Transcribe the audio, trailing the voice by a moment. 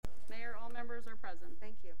present.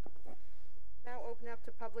 Thank you. Now open up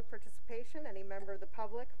to public participation. Any member of the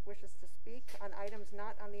public wishes to speak on items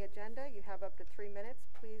not on the agenda, you have up to 3 minutes.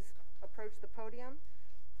 Please approach the podium,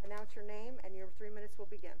 announce your name, and your 3 minutes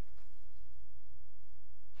will begin.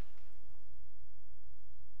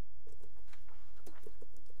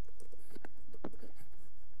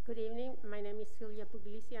 Good evening. My name is Silvia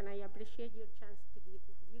Puglisi, and I appreciate your chance to give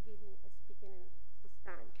me a speaking this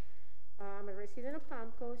time. I'm a resident of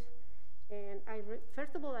Palm Coast, and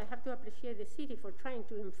first of all, I have to appreciate the city for trying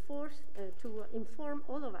to inform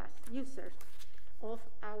all of us users of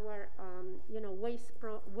our,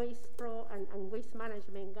 Waste Pro and waste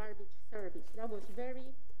management garbage service. That was very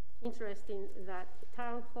interesting. That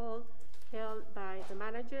town hall held by the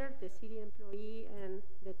manager, the city employee, and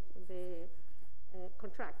the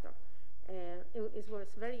contractor. It was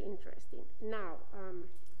very interesting. Now,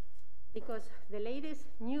 because the latest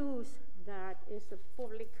news that is of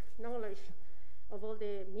public knowledge of all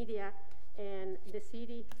the media and the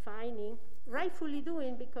city fining, rightfully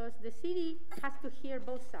doing, because the city has to hear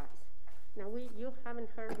both sides. Now, you haven't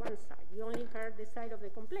heard one side. You only heard the side of the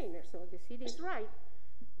complainer. So the city is right.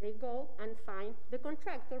 They go and fine the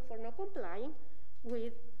contractor for not complying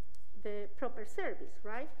with the proper service,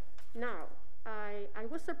 right? Now, I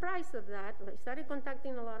was surprised of that. I started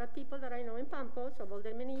contacting a lot of people that I know in Palm Coast of all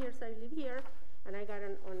the many years I live here, and I got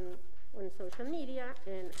on social media,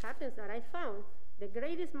 and it happens that I found the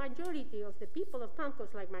greatest majority of the people of Palm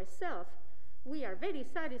Coast, like myself, we are very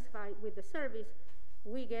satisfied with the service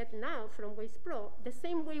we get now from Waste Pro, the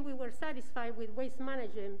same way we were satisfied with waste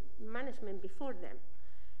management before them.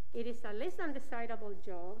 It is a less than desirable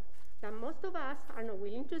job that most of us are not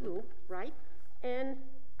willing to do, right? And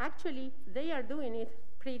actually, they are doing it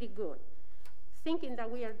pretty good, thinking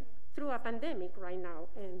that we are through a pandemic right now,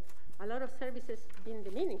 and a lot of services been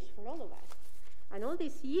diminished for all of us. And all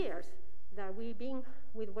these years that we've been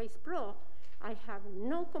with Waste Pro, I have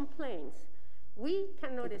no complaints. We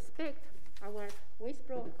cannot expect our Waste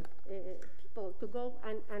Pro people to go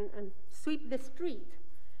and sweep the street,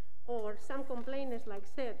 or some complainers, like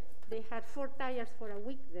said, they had 4 tires for a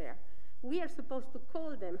week there. We are supposed to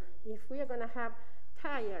call them if we are going to have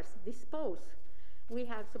tires disposed. We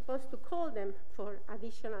are supposed to call them for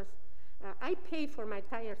additional. I pay for my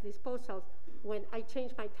tires disposal when I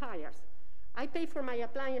change my tires. I pay for my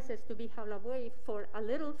appliances to be hauled away for a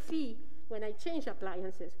little fee when I change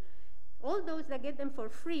appliances. All those that get them for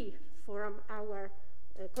free from our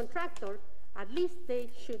contractor, at least they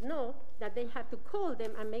should know that they have to call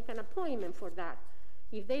them and make an appointment for that.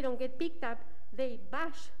 If they don't get picked up, they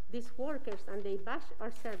bash these workers and they bash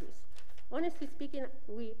our service. Honestly speaking,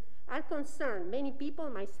 we are concerned, many people,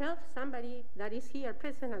 myself, somebody that is here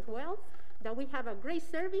present as well, that we have a great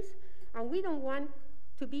service, and we don't want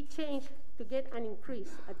to be changed to get an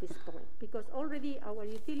increase at this point, because already our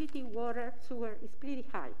utility, water, sewer is pretty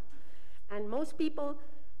high. And most people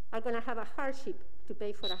are going to have a hardship to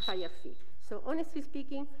pay for a higher fee. So honestly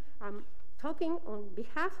speaking, I'm talking on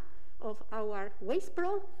behalf of our Waste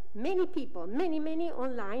Pro, many people, many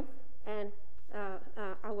online, and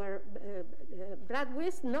our Brad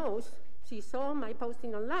West knows, she saw my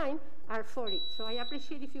posting online, are for it. So I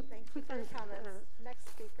appreciate if you can comments. Next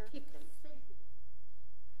speaker. Keep them. Thank you.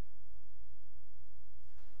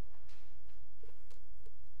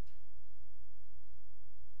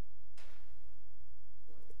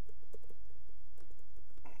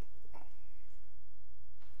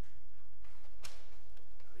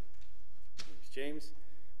 James.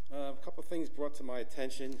 A couple of things brought to my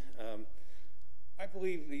attention. I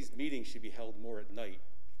believe these meetings should be held more at night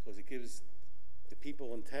because it gives the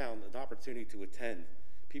people in town an opportunity to attend.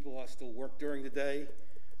 People still work during the day.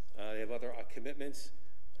 They have other commitments.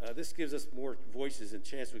 This gives us more voices and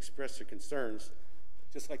chance to express their concerns,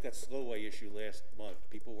 just like that Slowway issue last month.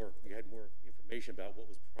 We had more information about what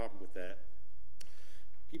was the problem with that.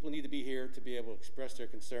 People need to be here to be able to express their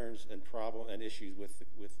concerns and issues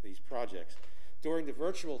with these projects. During the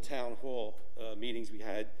virtual town hall meetings we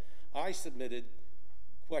had, I submitted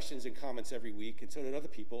questions and comments every week, and so did other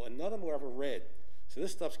people, and none of them were ever read. So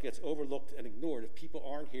this stuff gets overlooked and ignored if people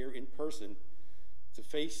aren't here in person to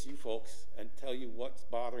face you folks and tell you what's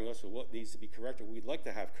bothering us or what needs to be corrected, or we'd like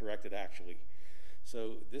to have corrected, actually.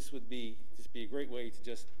 So this would be a great way to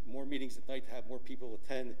just more meetings at night to have more people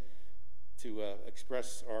attend to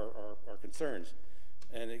express our concerns.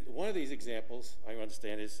 And one of these examples, I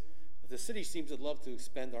understand, is the city seems to love to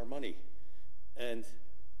spend our money. And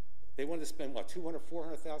they wanted to spend, what, $200,000,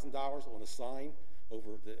 $400,000 on a sign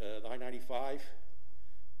over the I-95?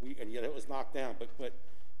 And yet it was knocked down. But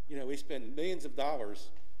you know, we spend millions of dollars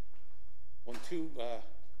on 2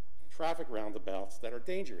 traffic roundabouts that are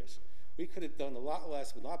dangerous. We could have done a lot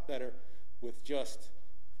less, but not better, with just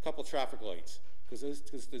a couple traffic lights. Because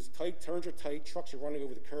those tight turns are tight, trucks are running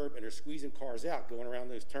over the curb, and they're squeezing cars out going around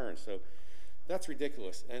those turns. So that's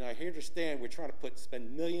ridiculous. And I understand we're trying to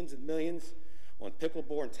spend millions and millions on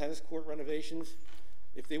pickleball and tennis court renovations.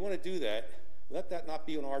 If they want to do that, let that not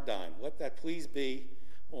be on our dime. Let that please be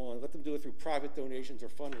let them do it through private donations or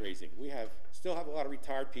fundraising. We still have a lot of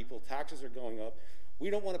retired people. Taxes are going up. We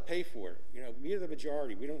don't want to pay for it. We are the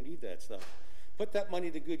majority. We don't need that stuff. Put that money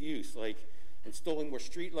to good use, like installing more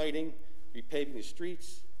street lighting, repaving the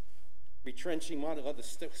streets, retrenching one of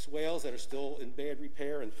the swales that are still in bad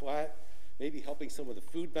repair and flat, maybe helping some of the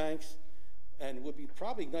food banks. And it would be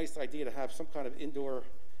probably a nice idea to have some kind of indoor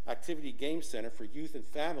activity game center for youth and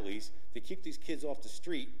families to keep these kids off the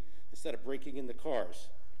street instead of breaking into cars.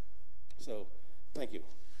 So, thank you.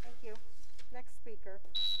 Thank you. Next speaker.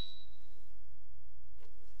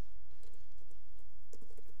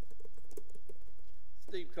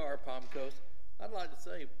 Steve Carr, Palm Coast. I'd like to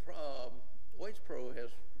say Waste Pro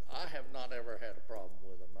I have not ever had a problem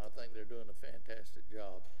with them. I think they're doing a fantastic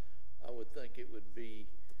job. I would think it would be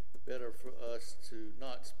better for us to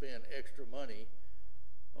not spend extra money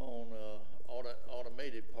on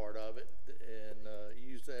automated part of it and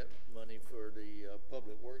use that money for the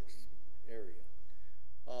public works area.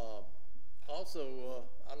 Also,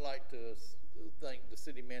 I'd like to thank the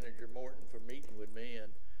city manager Morton for meeting with me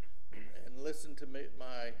and listen to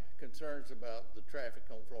my concerns about the traffic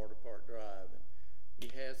on Florida Park Drive.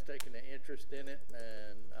 And he has taken an interest in it,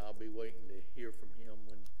 and I'll be waiting to hear from him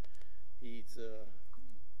when he's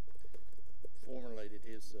formulated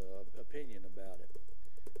his opinion about it.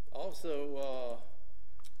 Also,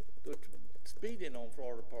 the speeding on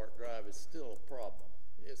Florida Park Drive is still a problem.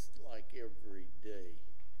 It's like every day.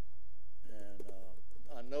 And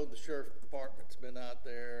I know the sheriff's department's been out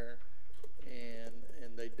there, and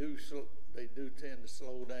they do tend to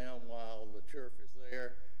slow down while the sheriff is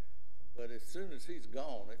there. But as soon as he's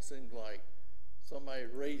gone, it seems like somebody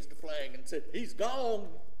raised the flag and said, "He's gone!"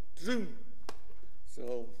 Zoom.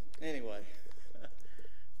 So anyway,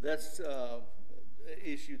 that's the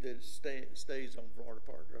issue that stays on Florida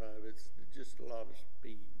Park Drive. It's just a lot of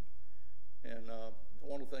speed. And I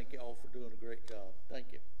want to thank y'all for doing a great job.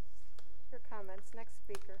 Thank you. Your comments. Next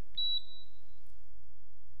speaker.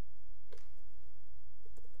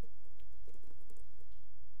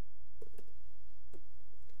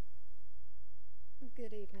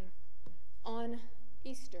 Good evening. On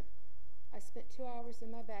Easter, I spent 2 hours in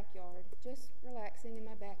my backyard, just relaxing in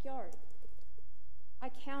my backyard. I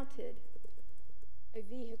counted a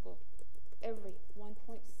vehicle every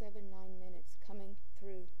 1.79 minutes coming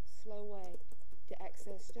through Slowway to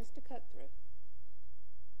access just a cut through.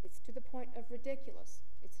 It's to the point of ridiculous.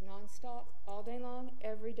 It's nonstop, all day long,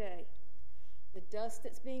 every day. The dust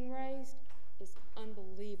that's being raised is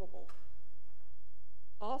unbelievable.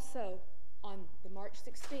 Also, on the March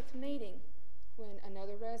 16th meeting, when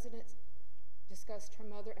another resident discussed her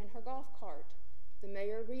mother and her golf cart, the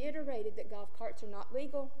mayor reiterated that golf carts are not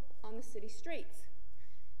legal on the city streets.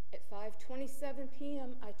 At 5:27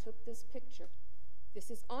 p.m., I took this picture. This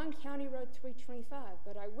is on County Road 325,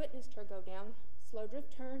 but I witnessed her go down slow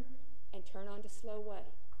drift turn and turn onto Slowway.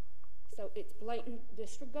 So it's blatant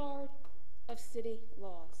disregard of city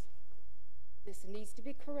laws. This needs to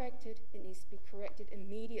be corrected. It needs to be corrected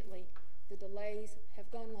immediately. The delays have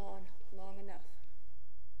gone on long enough.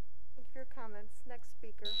 Thank you for your comments. Next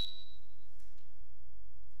speaker.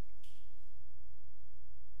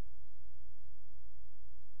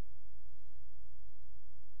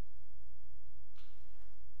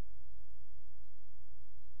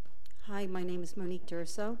 Hi, my name is Monique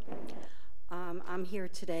Durso. I'm here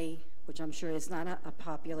today, which I'm sure is not a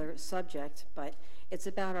popular subject, but it's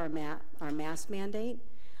about our mask mandate.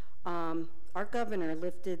 Our governor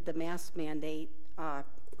lifted the mask mandate,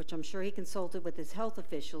 which I'm sure he consulted with his health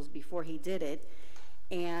officials before he did it,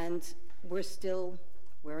 and we're still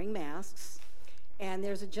wearing masks. And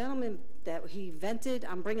there's a gentleman that he invented,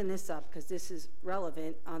 I'm bringing this up because this is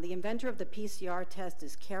relevant, the inventor of the PCR test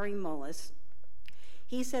is Kerry Mullis.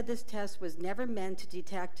 He said this test was never meant to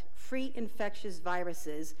detect free infectious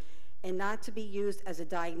viruses and not to be used as a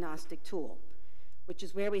diagnostic tool, which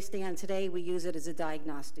is where we stand today. We use it as a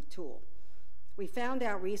diagnostic tool. We found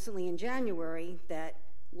out recently in January that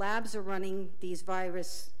labs are running these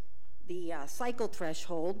the cycle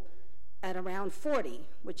threshold at around 40,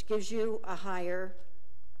 which gives you a higher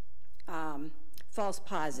false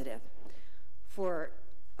positive for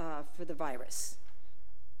the virus.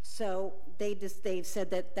 So they've said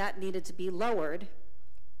that needed to be lowered,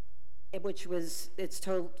 which was, it's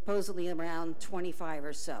supposedly around 25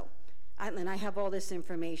 or so. and I have all this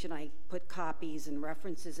information. I put copies and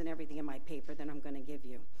references and everything in my paper that I'm going to give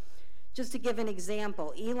you. Just to give an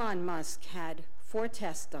example, Elon Musk had 4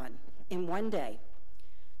 tests done in one day.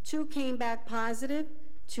 2 came back positive,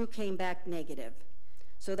 2 came back negative.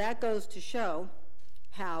 So that goes to show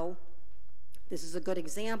how this is a good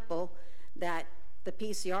example that the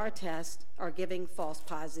PCR tests are giving false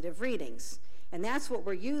positive readings. And that's what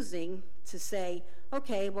we're using to say,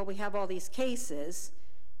 okay, well, we have all these cases,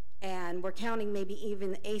 and we're counting maybe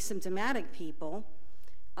even asymptomatic people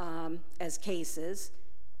as cases,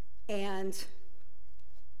 and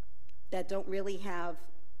that don't really have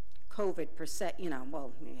COVID per se,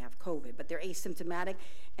 well, they have COVID, but they're asymptomatic.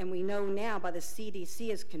 And we know now by the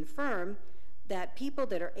CDC has confirmed that people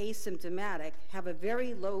that are asymptomatic have a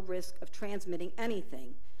very low risk of transmitting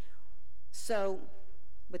anything. So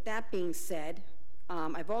with that being said,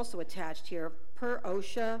 I've also attached here, per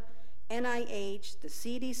OSHA, NIH, the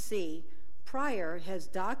CDC, prior has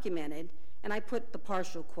documented, and I put the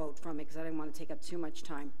partial quote from it because I didn't want to take up too much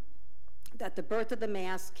time, that the birth of the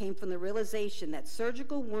mask came from the realization that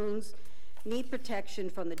surgical wounds need protection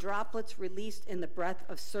from the droplets released in the breath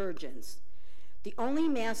of surgeons. The only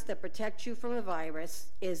mask that protects you from a virus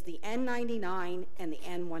is the N99 and the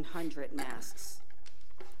N100 masks.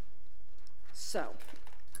 So,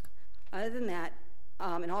 other than that,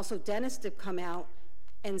 and also dentists have come out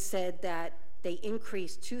and said that they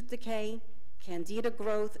increase tooth decay, candida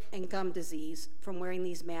growth, and gum disease from wearing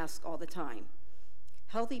these masks all the time.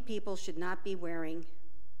 Healthy people should not be wearing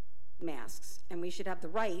masks, and we should have the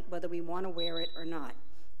right whether we want to wear it or not.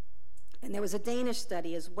 And there was a Danish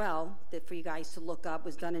study as well that for you guys to look up,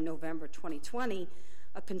 was done in November 2020,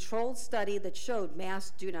 a controlled study that showed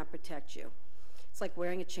masks do not protect you. It's like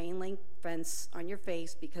wearing a chain link fence on your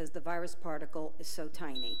face because the virus particle is so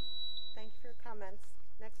tiny. Thank you for your comments.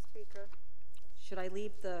 Next speaker, Should I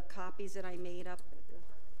leave the copies that I made up?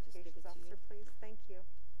 Just give it Communications to you. Officer, please. Thank you.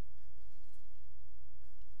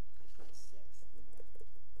 I put 6 in there.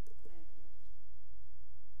 Thank you.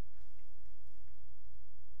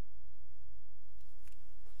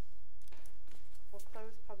 We'll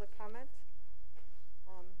close public comment.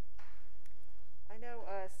 I know,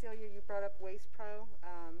 Celia, you brought up Waste Pro,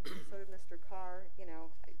 so did Mr. Carr.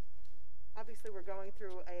 Obviously we're going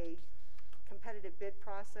through a competitive bid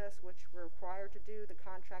process, which we're required to do. The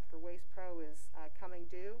contract for Waste Pro is coming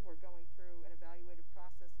due. We're going through an evaluative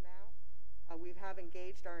process now. We have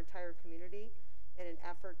engaged our entire community in an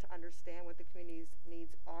effort to understand what the community's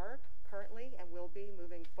needs are currently and will be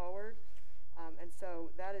moving forward. And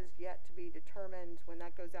so that is yet to be determined when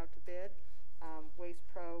that goes out to bid. Waste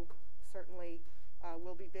Pro certainly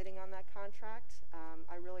will be bidding on that contract.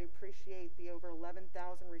 I really appreciate the over 11,000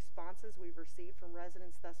 responses we've received from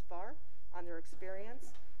residents thus far on their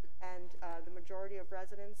experience. And the majority of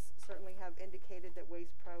residents certainly have indicated that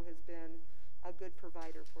Waste Pro has been a good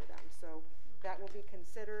provider for them. So that will be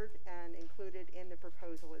considered and included in the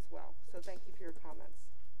proposal as well. So thank you for your comments.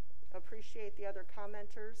 Appreciate the other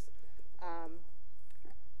commenters.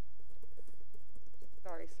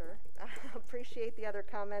 Sorry, sir. Appreciate the other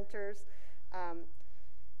commenters.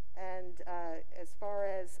 As far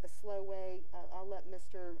as a slow way, I'll let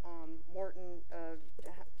Mr. Morton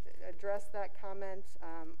address that comment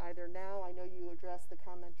either now. I know you address the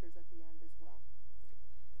commenters at the end as well.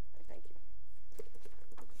 Thank you.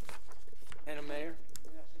 Madam Mayor?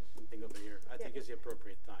 Something over here. I think it's the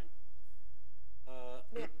appropriate time.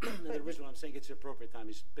 The reason why I'm saying it's the appropriate time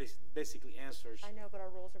is basically answers. I know, but our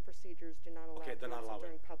rules and procedures do not allow council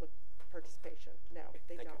during public participation. No,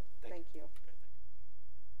 they don't. Thank you.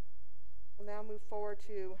 We'll now move forward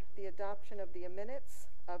to the adoption of the minutes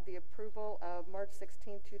of the approval of March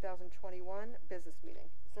 16, 2021 business meeting.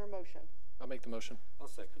 Is there a motion? I'll make the motion. I'll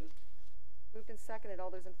second it. Moved and seconded. All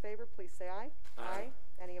those in favor, please say aye. Aye.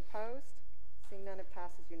 Any opposed? Seeing none, it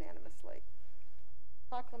passes unanimously.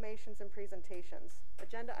 Proclamations and presentations.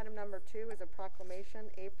 Agenda item number 2 is a proclamation,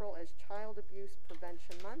 April as Child Abuse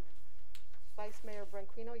Prevention Month. Vice Mayor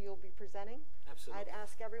Branquinho, you'll be presenting. Absolutely. I'd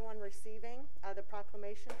ask everyone receiving the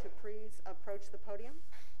proclamation to please approach the podium.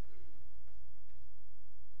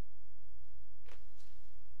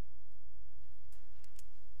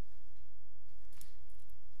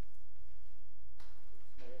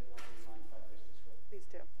 Please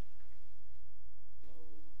do.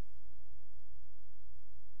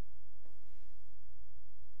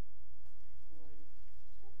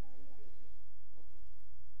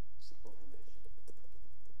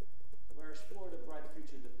 Whereas for the bright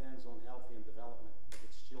future depends on healthy and development of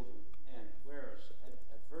its children, and whereas at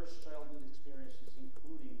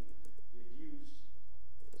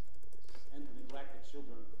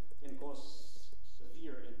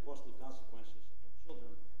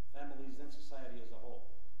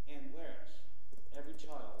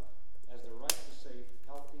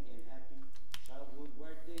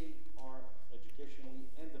educationally,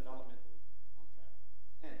 and developmentally on track.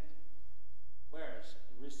 And whereas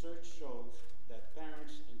research shows that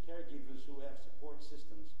parents and caregivers who have support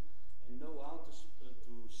systems and know how to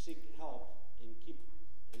seek help in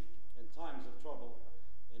times of trouble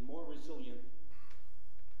and more resilient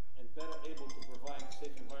and better able to provide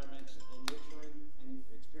safe environments and nurturing and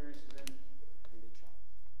experiences in their child.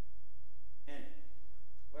 And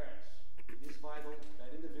whereas it is vital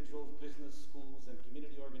that individuals, business, schools, and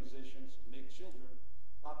community organizations make children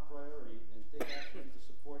top priority and take action to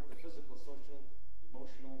support the physical, social,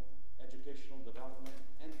 emotional, educational development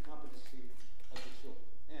and competency of the children.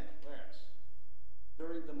 And whereas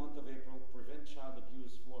during the month of April, Prevent Child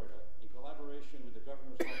Abuse Florida, in collaboration with the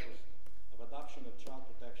Governor's Office of Adoption and Child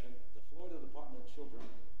Protection, the Florida Department of Children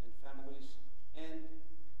and Families, and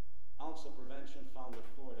OUNSA Prevention Fund of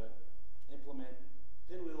Florida implement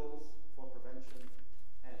Pinwheels for Prevention.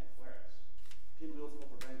 And whereas Pinwheels for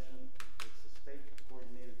Prevention is a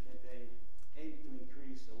state-coordinated campaign aimed to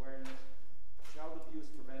increase awareness of child abuse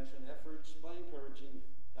prevention efforts by encouraging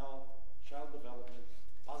health, child development,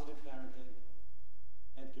 positive parenting,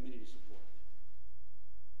 and community support.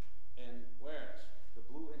 And whereas the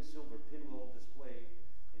blue and silver pinwheel displayed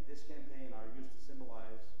in this campaign are used to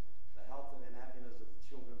symbolize the health and happiness of the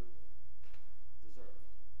children deserve.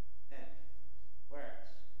 And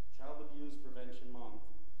whereas Child Abuse Prevention Month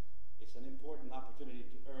is an important opportunity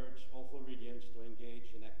to urge all Floridians to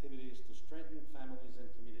engage in activities to strengthen families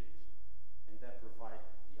and communities, and that provide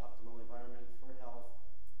the optimal environment for health,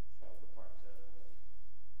 child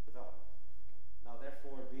development. Now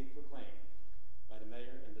therefore be it proclaimed by the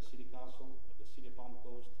Mayor and the City Council of the City of Palm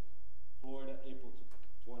Coast, Florida, April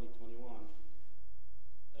 2021,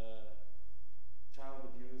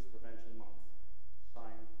 Child Abuse Prevention Month,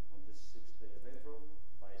 signed on this 6th day of April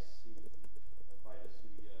by the City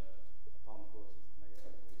of Palm Coast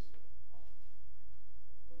Mayor Lisa.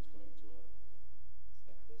 Anyone's going to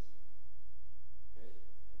accept this? Okay.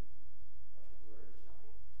 Words.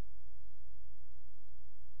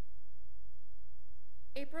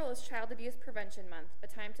 April is Child Abuse Prevention Month, a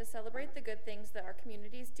time to celebrate the good things that our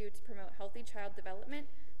communities do to promote healthy child development,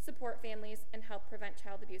 support families, and help prevent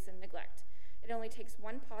child abuse and neglect. It only takes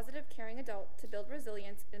one positive, caring adult to build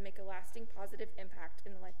resilience and make a lasting positive impact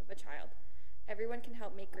in the life of a child. Everyone can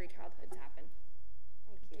help make great childhoods happen.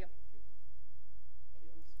 Thank you.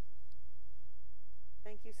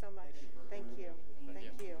 Thank you so much. Thank you.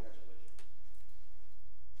 Thank you.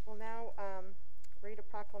 We'll now read a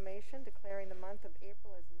proclamation declaring the month of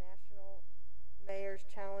April as National Mayor's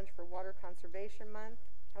Challenge for Water Conservation Month.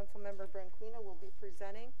 Councilmember Branquina will be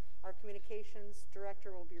presenting. Our communications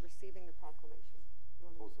director will be receiving the proclamation.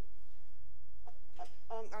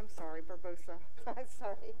 I'm sorry, Barbosa. I'm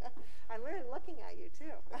sorry. I'm really looking at you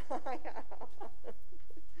too. I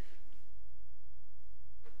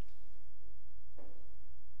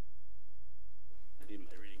need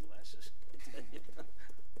my reading glasses.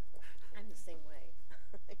 I'm the same way.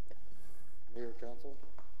 Mayor, Council.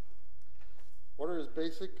 Water is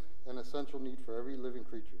basic and essential need for every living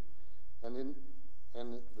creature. And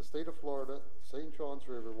the state of Florida, St. Johns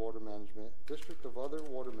River Water Management, District of other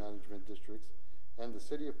water management districts, and the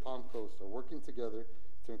city of Palm Coast are working together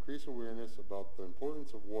to increase awareness about the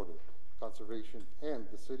importance of water conservation, and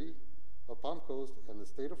the city of Palm Coast and the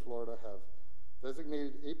state of Florida have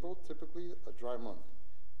designated April, typically a dry month,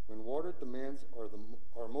 when water demands are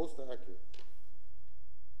most accurate.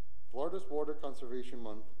 Florida's Water Conservation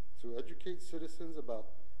Month to educate citizens about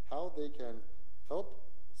how they can help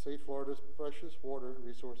save Florida's precious water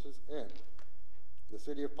resources, and the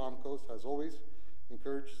city of Palm Coast has always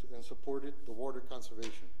encouraged and supported the water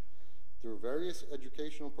conservation through various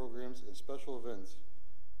educational programs and special events.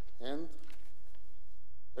 And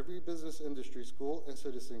every business, industry, school, and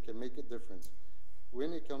citizen can make a difference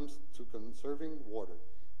when it comes to conserving water.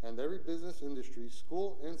 And every business, industry,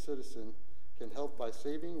 school, and citizen can help by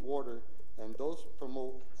saving water, and those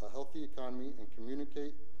promote a healthy economy and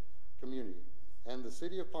community. And the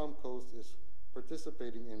city of Palm Coast is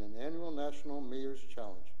participating in an annual National Mayor's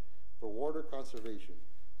Challenge for Water Conservation,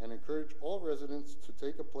 and encourage all residents to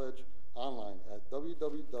take a pledge online at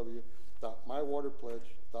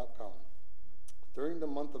www.mywaterpledge.com. During the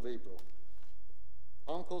month of April,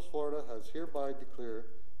 Palm Coast, Florida has hereby declared,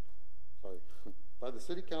 by the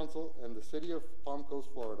City Council and the City of Palm Coast,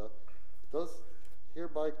 Florida, does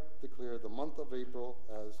hereby declare the month of April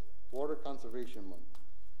as Water Conservation Month,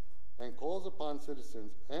 and calls upon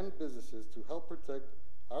citizens and businesses to help protect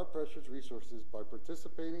our precious resources by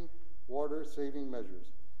participating water saving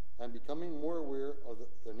measures and becoming more aware of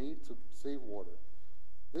the need to save water.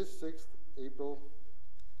 This April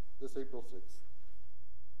 6th.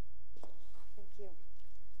 Thank you.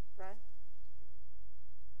 Brad?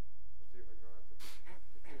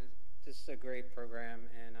 This is a great program,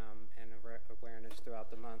 and awareness throughout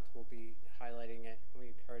the month. We'll be highlighting it.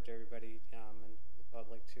 We encourage everybody and the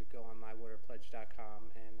public to go on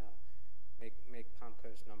mywaterpledge.com and make Palm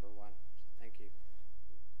Coast #1. Thank you.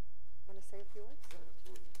 Want to say a few words? Yeah,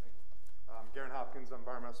 absolutely. Thank you. Garen Hopkins,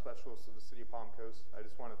 environmental specialist of the city of Palm Coast. I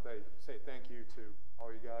just want to say thank you to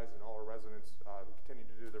all you guys and all our residents who continue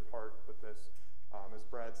to do their part with this. As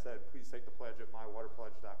Brad said, please take the pledge at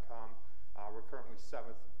mywaterpledge.com. We're currently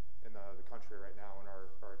 7th in the country right now in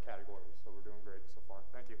our category, so we're doing great so far.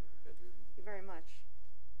 Thank you. Thank you very much.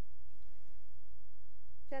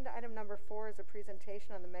 Agenda item number 4 is a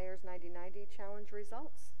presentation on the Mayor's 90/90 Challenge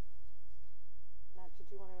results. Matt, did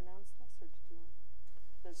you want to announce this, or did you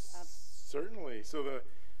want to? Certainly. So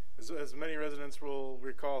as many residents will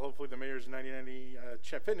recall, hopefully the Mayor's 90/90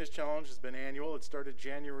 Fitness Challenge has been annual. It started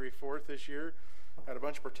January 4th this year. Had a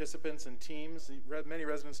bunch of participants and teams. Many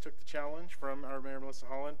residents took the challenge from our Mayor, Melissa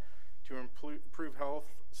Holland, to improve health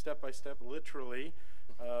step by step, literally.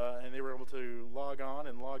 And they were able to log on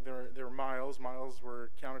and log their miles. Miles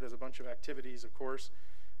were counted as a bunch of activities, of course.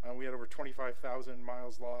 We had over 25,000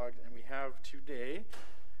 miles logged, and we have today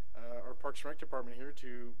our Parks and Rec department here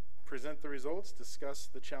to present the results, discuss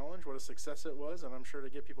the challenge, what a success it was, and I'm sure to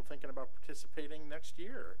get people thinking about participating next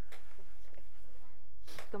year.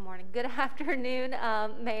 Good morning. Good afternoon,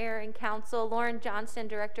 Mayor and Council. Lauren Johnston,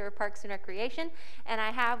 Director of Parks and Recreation. And I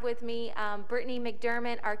have with me Brittany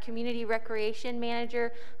McDermott, our Community Recreation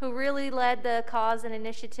Manager, who really led the cause and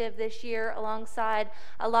initiative this year alongside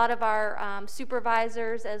a lot of our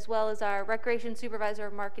supervisors, as well as our Recreation Supervisor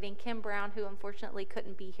of Marketing, Kim Brown, who unfortunately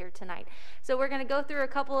couldn't be here tonight. So we're going to go through a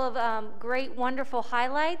couple of great, wonderful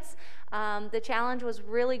highlights. The challenge was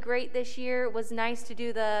really great this year. It was nice to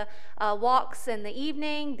do the walks in the evening,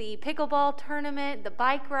 the pickleball tournament, the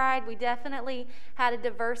bike ride. We definitely had a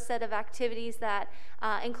diverse set of activities that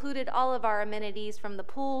included all of our amenities, from the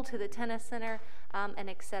pool to the tennis center and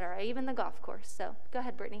etc., even the golf course. So go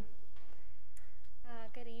ahead, Brittany.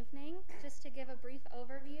 Good evening. Just to give a brief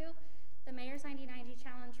overview, the Mayor's 90/90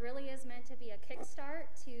 Challenge really is meant to be a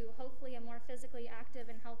kickstart to hopefully a more physically active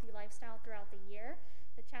and healthy lifestyle throughout the year.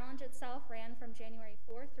 The challenge itself ran from January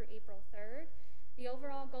 4th through April 3rd. The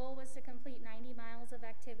overall goal was to complete 90 miles of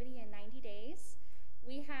activity in 90 days.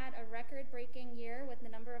 We had a record-breaking year with the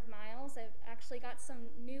number of miles. I've actually got some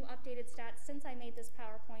new updated stats since I made this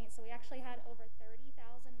PowerPoint. So we actually had over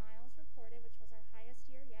 30,000 miles reported, which was our highest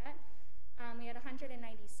year yet. We had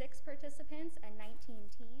 196 participants and 19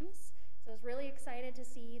 teams. So I was really excited to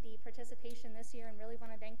see the participation this year and really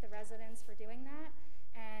want to thank the residents for doing that.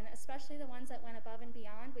 And especially the ones that went above and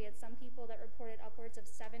beyond. We had some people that reported upwards of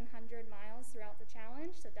 700 miles throughout the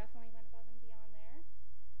challenge, so definitely went above and beyond there.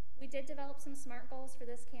 We did develop some SMART goals for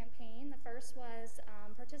this campaign. The first was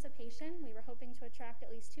participation. We were hoping to attract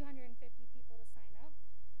at least 250 people to sign up.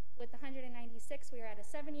 With the 196, we were at a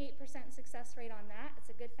 78% success rate on that.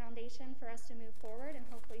 It's a good foundation for us to move forward and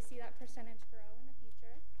hopefully see that percentage grow in the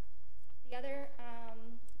future. The other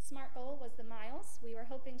SMART goal was the miles. We were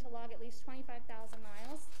hoping to log at least 25,000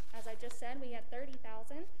 miles. As I just said, we had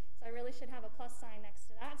 30,000, so I really should have a plus sign next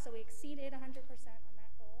to that. So we exceeded 100% on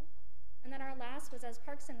that goal. And then our last was, as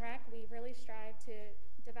Parks and Rec, we really strived to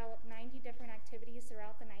develop 90 different activities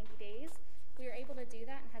throughout the 90 days. We were able to do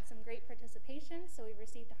that and had some great participation, so we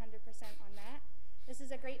received 100% on that. This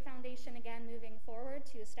is a great foundation, again, moving forward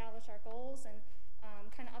to establish our goals and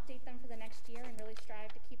kind of update them for the next year and really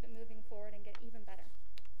strive to keep it moving forward and get even better.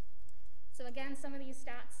 So again, some of these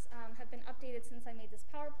stats have been updated since I made this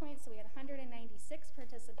PowerPoint. So we had 196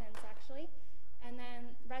 participants actually. And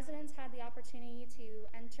then residents had the opportunity to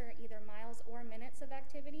enter either miles or minutes of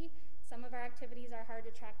activity. Some of our activities are hard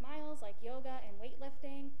to track miles, like yoga and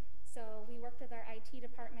weightlifting. So we worked with our IT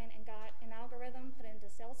department and got an algorithm put into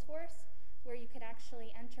Salesforce where you could actually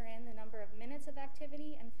enter in the number of minutes of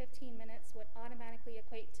activity, and 15 minutes would automatically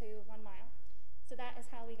equate to 1 mile. So that is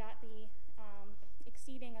how we got the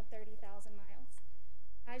exceeding of 30,000 miles.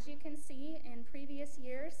 As you can see, in previous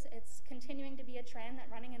years, it's continuing to be a trend that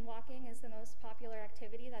running and walking is the most popular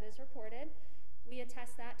activity that is reported. We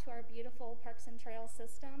attest that to our beautiful Parks and Trails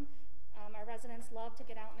system. Our residents love to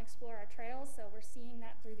get out and explore our trails, so we're seeing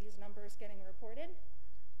that through these numbers getting reported.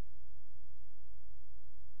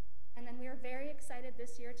 And then we are very excited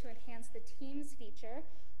this year to enhance the Teams feature.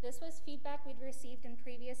 This was feedback we'd received in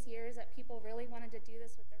previous years that people really wanted to do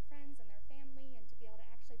this with their friends and their family and to be able to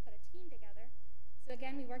actually put a team together. So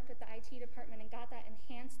again, we worked with the IT department and got that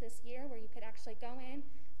enhanced this year where you could actually go in,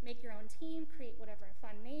 make your own team, create whatever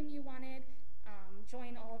fun name you wanted,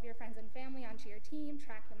 join all of your friends and family onto your team,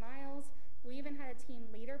 track the miles, We even had a team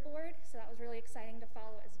leaderboard, so that was really exciting to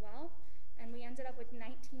follow as well. And we ended up with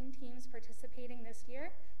 19 teams participating this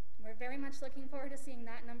year. We're very much looking forward to seeing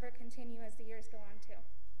that number continue as the years go on too.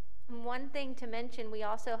 One thing to mention, we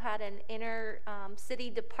also had an city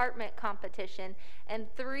department competition, and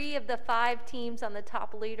 3 of the 5 teams on the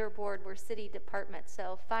top leaderboard were city departments.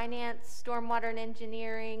 So finance, stormwater and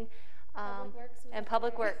engineering, and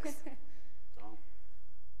public works.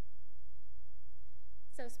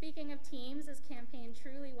 So speaking of teams, this campaign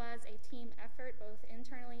truly was a team effort, both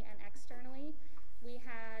internally and externally. We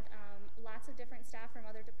had lots of different staff from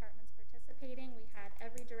other departments participating. We had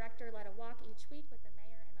every director led a walk each week with the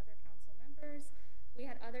mayor and other council members. We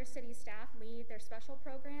had other city staff lead their special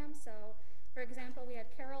programs. So, for example, we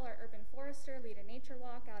had Carol, our urban forester, lead a nature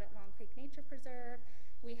walk out at Long Creek Nature Preserve.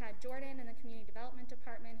 We had Jordan in the community development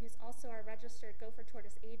department, who's also our registered Gopher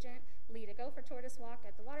Tortoise agent, lead a Gopher Tortoise walk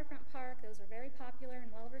at the waterfront park. Those were very popular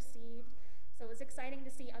and well received. So it was exciting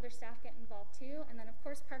to see other staff get involved too. And then of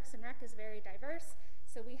course Parks and Rec is very diverse.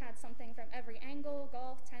 So we had something from every angle: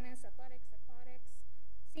 golf, tennis, athletics, aquatics,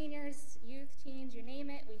 seniors, youth, teens, you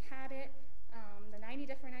name it, we had it. The 90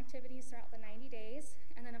 different activities throughout the 90 days.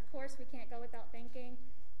 And then of course we can't go without thanking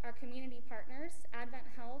our community partners. Advent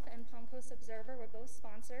Health and Palm Coast Observer were both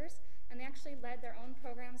sponsors, and they actually led their own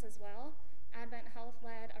programs as well. Advent Health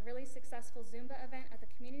led a really successful Zumba event at the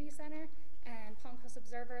community center, and Palm Coast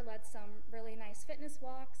Observer led some really nice fitness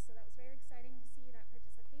walks, so that was very exciting to see that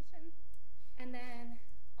participation. And then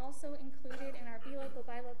also included in our Be Local,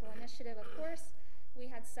 Buy Local initiative, of course, we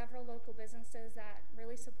had several local businesses that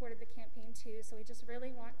really supported the campaign too, so we just really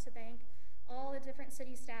want to thank all the different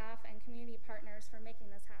city staff and community partners for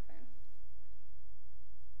making this happen.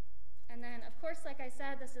 And then, of course, like I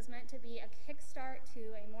said, this is meant to be a kickstart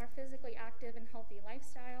to a more physically active and healthy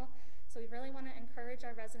lifestyle. So we really want to encourage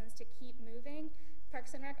our residents to keep moving.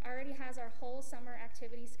 Parks and Rec already has our whole summer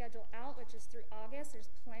activity schedule out, which is through August.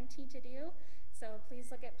 There's plenty to do. So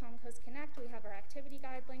please look at Palm Coast Connect. We have our activity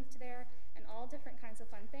guide linked there and all different kinds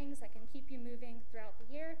of fun things that can keep you moving throughout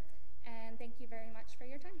the year. And thank you very much for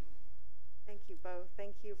your time. Thank you both.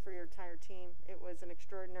 Thank you for your entire team. It was an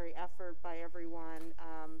extraordinary effort by everyone.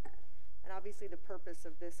 And obviously the purpose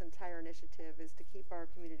of this entire initiative is to keep our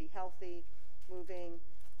community healthy, moving,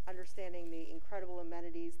 understanding the incredible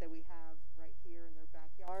amenities that we have right here in their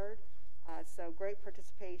backyard. So great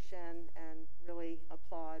participation, and really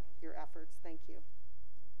applaud your efforts. Thank you.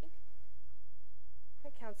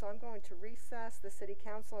 Okay, Council, I'm going to recess the City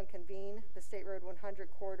Council and convene the State Road 100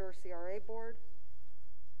 Corridor CRA Board.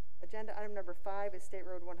 Agenda item number 5 is State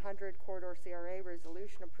Road 100 Corridor CRA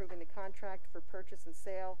Resolution approving the contract for purchase and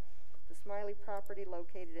sale of the Smiley property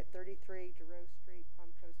located at 33 Giroux Street, Palm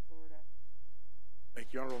Coast, Florida.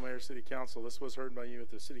 Thank you, Honorable Mayor, City Council. This was heard by you at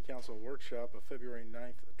the City Council workshop of February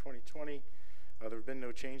 9th, 2020. There have been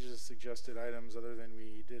no changes to suggested items other than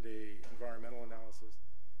we did a environmental analysis.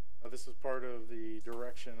 This is part of the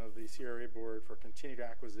direction of the CRA board for continued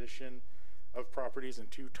acquisition of properties in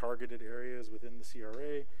 2 targeted areas within the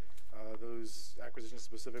CRA. Those acquisitions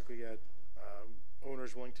specifically at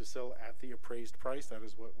owners willing to sell at the appraised price. That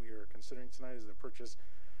is what we are considering tonight, is the purchase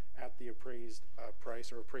at the appraised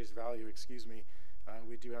price, or appraised value, excuse me.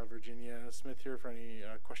 We do have Virginia Smith here for any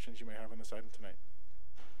questions you may have on this item tonight.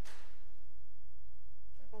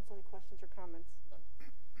 Council, any questions or comments? None.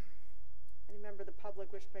 Any member of the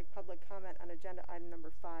public wish to make public comment on agenda item number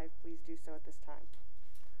 5, please do so at this time.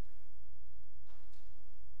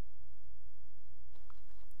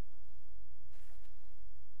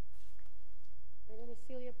 My name is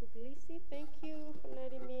Celia Puglisi. Thank you for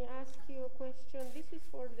letting me ask you a question. This is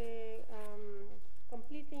for the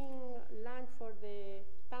completing land for the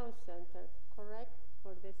town center, correct?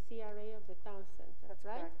 For the CRA of the town center, That's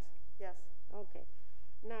right? correct. Yes. Okay.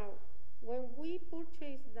 Now, when we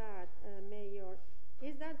purchase that, Mayor,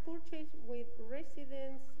 is that purchased with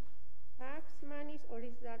residents' tax monies, or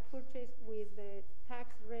is that purchased with the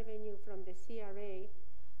tax revenue from the CRA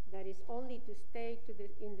that is only to stay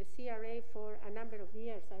in the CRA for a number of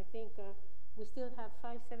years? I think we still have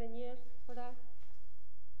 5-7 years for that.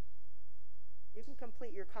 You can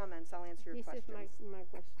complete your comments. I'll answer your questions. This is my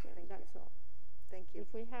question. That's all. Thank you.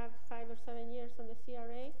 If we have 5 or 7 years on the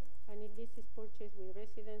CRA, and if this is purchased with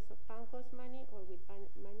residents of Palm Coast money or with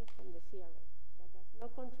money from the CRA, that does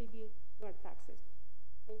not contribute to our taxes.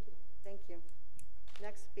 Thank you. Thank you.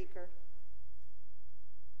 Next speaker.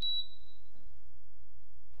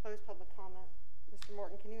 Close public comment. Mr.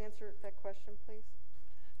 Morton, can you answer that question, please?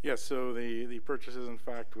 Yes, so the purchase is in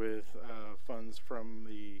fact with funds from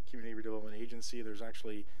the Community Redevelopment Agency. There's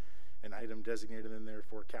actually an item designated in there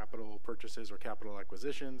for capital purchases or capital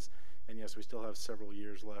acquisitions. And yes, we still have several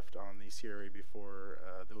years left on the CRA before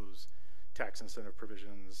those tax incentive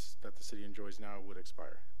provisions that the city enjoys now would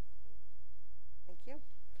expire. Thank you.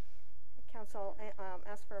 Council,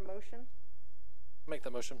 ask for a motion. Make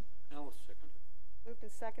that motion. I'll second it. Moved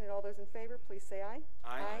and seconded. All those in favor, please say aye.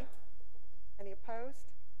 Aye. Any opposed?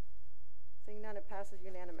 Seeing none, it passes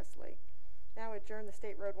unanimously. Now adjourn the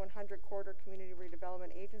State Road 100 Corridor Community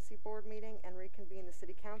Redevelopment Agency Board meeting and reconvene the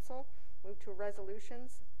City Council. Move to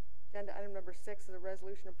resolutions. Agenda item number 6 is a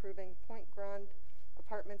resolution approving Point Grand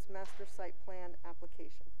Apartments Master Site Plan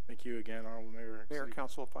application. Thank you again, Honorable Mayor. Mayor,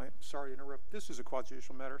 Council, if I'm sorry to interrupt, this is a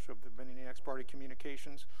quasi-judicial matter, so if there have been any ex-party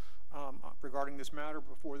communications regarding this matter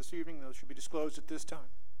before this evening, those should be disclosed at this time.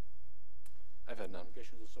 I've had none.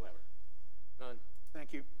 Communications whatsoever. None.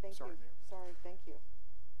 Thank you. Thank you. Mayor. Sorry, thank you.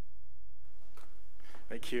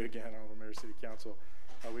 Thank you again, Honorable Mayor, City Council.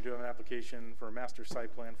 We do have an application for a master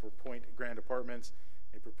site plan for Point Grand Apartments,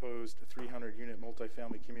 a proposed 300-unit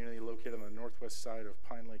multifamily community located on the northwest side of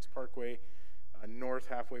Pine Lakes Parkway, north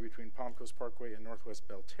halfway between Palm Coast Parkway and Northwest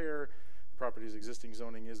Belterre. The property's existing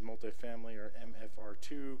zoning is multifamily, or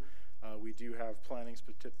MFR2. We do have planning,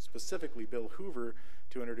 specifically Bill Hoover,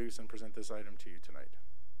 to introduce and present this item to you tonight.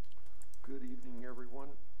 Good evening,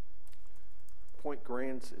 everyone. Point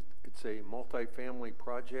Grand's, it's a multifamily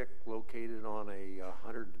project located on a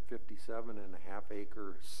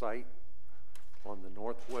 157.5-acre site on the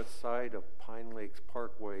northwest side of Pine Lakes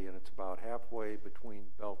Parkway, and it's about halfway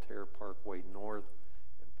between Belterre Parkway North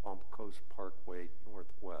and Palm Coast Parkway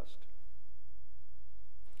Northwest.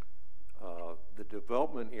 The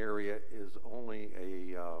development area is only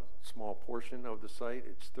a small portion of the site.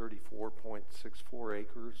 It's 34.64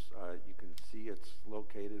 acres. You can see it's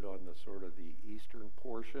located on the sort of the eastern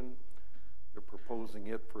portion. They're proposing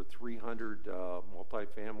it for 300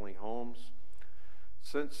 multifamily homes.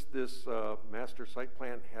 Since this master site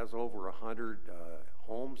plan has over 100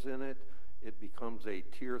 homes in it, it becomes a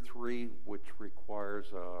Tier 3, which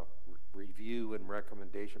requires a review and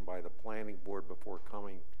recommendation by the planning board before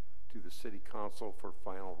coming to the City Council for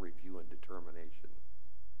final review and determination.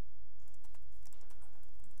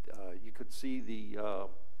 You could see the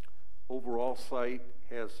overall site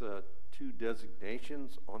has 2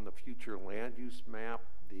 designations on the future land use map.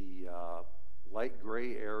 The light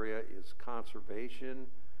gray area is conservation.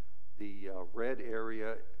 The red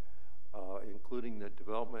area, including the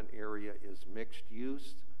development area, is mixed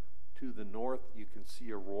use. To the north, you can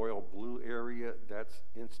see a royal blue area. That's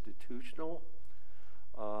institutional.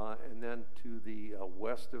 And then to the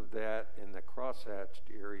west of that, in the crosshatched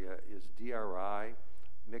area, is DRI,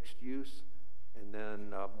 mixed use, and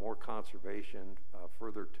then more conservation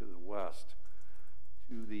further to the west.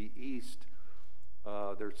 To the east,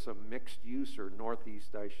 there's some mixed use, or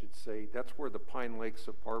northeast, I should say. That's where the Pine Lakes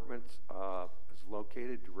Apartments is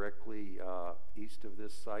located, directly east of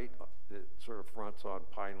this site. It sort of fronts on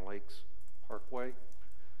Pine Lakes Parkway.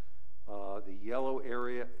 The yellow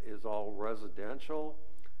area is all residential,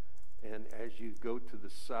 and as you go to the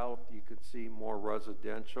south, you can see more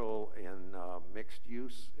residential and mixed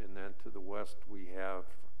use, and then to the west we have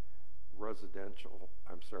we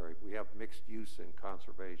have mixed use and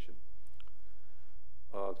conservation.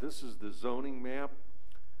 This is the zoning map.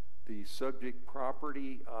 The subject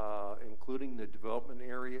property, including the development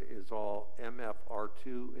area, is all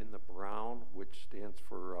MFR2 in the brown, which stands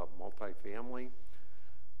for multifamily.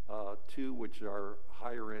 2, which are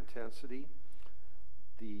higher intensity.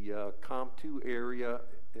 The COM2 area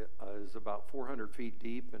is about 400 feet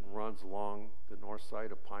deep and runs along the north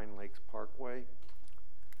side of Pine Lakes Parkway.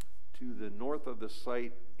 To the north of the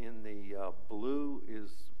site in the blue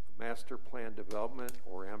is Master Plan Development,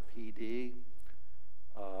 or MPD.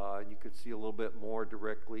 You can see a little bit more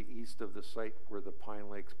directly east of the site where the Pine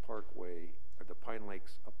Lakes Parkway, or the Pine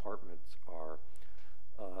Lakes Apartments are.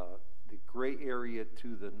 The gray area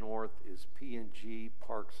to the north is P&G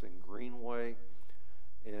Parks and Greenway.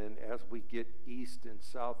 And as we get east and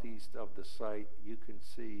southeast of the site, you can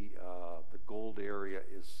see the gold area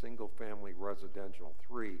is Single Family Residential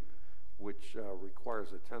 3, which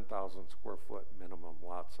requires a 10,000 square foot minimum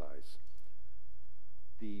lot size.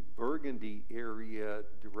 The burgundy area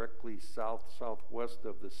directly southwest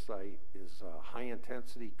of the site is high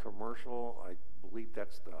intensity commercial. I believe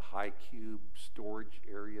that's the High Cube storage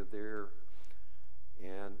area there.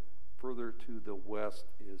 And further to the west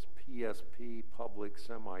is PSP, public,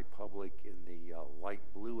 semi-public, in the light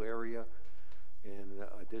blue area. And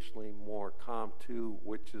additionally more COM2,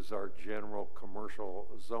 which is our general commercial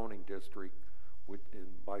zoning district,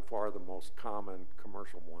 and by far the most common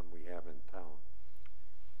commercial one we have in town.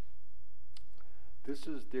 This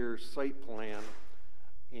is their site plan,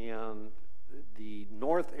 and the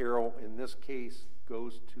north arrow in this case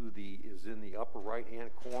is in the upper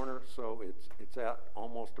right-hand corner, so it's at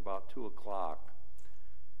almost about 2 o'clock.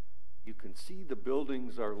 You can see the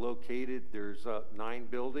buildings are located. There's 9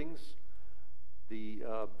 buildings. The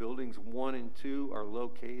buildings 1 and 2 are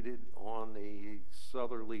located on the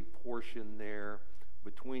southerly portion there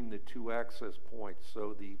between the 2 access points.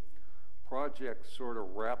 So the project sort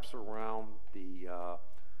of wraps around the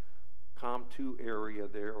COM2 area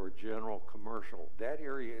there, or general commercial. That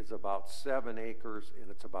area is about 7 acres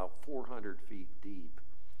and it's about 400 feet deep.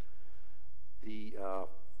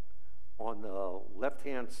 On the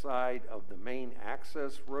left-hand side of the main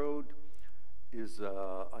access road is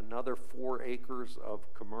another 4 acres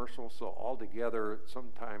of commercial. So altogether,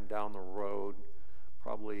 sometime down the road,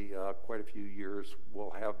 probably quite a few years,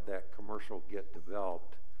 we'll have that commercial get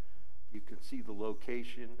developed. You can see the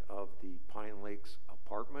location of the Pine Lakes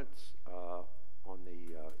Apartments on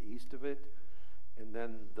the east of it. And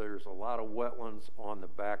then there's a lot of wetlands on the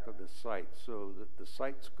back of the site. So the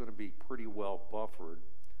site's going to be pretty well buffered.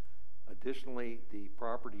 Additionally, the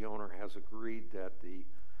property owner has agreed that the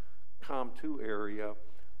COM2 area,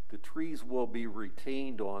 the trees will be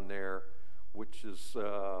retained on there, which is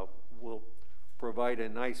will provide a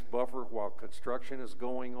nice buffer while construction is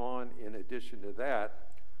going on. In addition to that,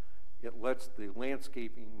 it lets the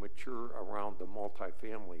landscaping mature around the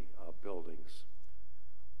multifamily buildings.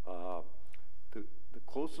 The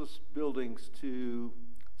closest buildings to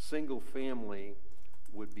single family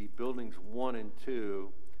would be buildings 1 and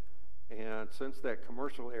 2. And since that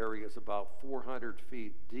commercial area is about 400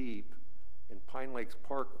 feet deep, and Pine Lakes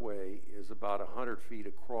Parkway is about 100 feet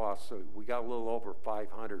across, so we got a little over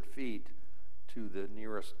 500 feet to the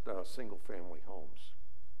nearest single-family homes.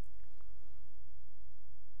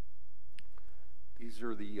 These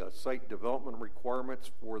are the site development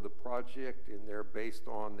requirements for the project, and they're based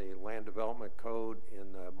on the Land Development Code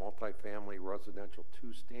and the Multifamily Residential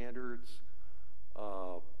 2 standards.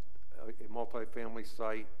 A multifamily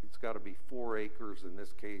site, it's got to be 4 acres. In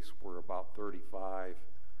this case, we're about 35.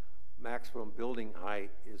 Maximum building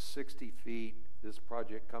height is 60 feet. This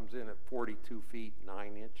project comes in at 42 feet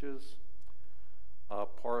 9 inches.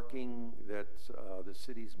 Parking that's the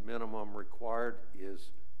city's minimum required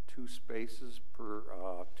is 2 spaces per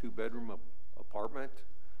 2-bedroom apartment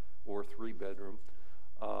or 3-bedroom.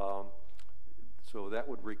 So that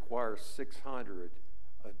would require 600.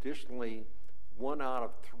 Additionally, 1 out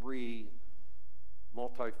of 3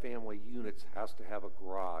 multifamily units has to have a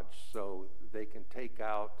garage, so they can take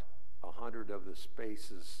out 100 of the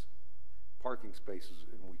spaces, parking spaces,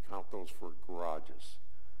 and we count those for garages.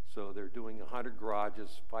 So they're doing 100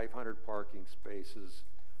 garages, 500 parking spaces,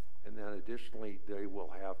 and then additionally they will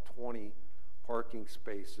have 20 parking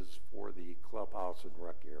spaces for the clubhouse and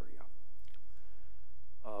rec area.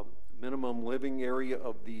 Minimum living area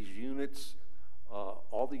of these units,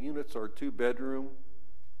 all the units are 2-bedroom.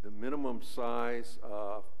 The minimum size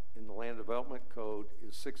in the Land Development Code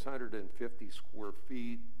is 650 square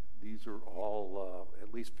feet. These are all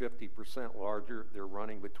at least 50% larger. They're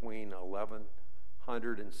running between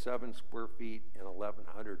 1,107 square feet and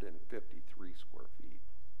 1,153 square feet.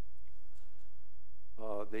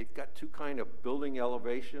 They've got 2 kind of building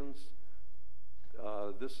elevations.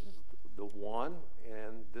 This is the one,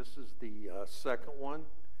 and this is the second one.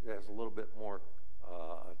 It has a little bit more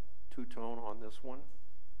two-tone on this one.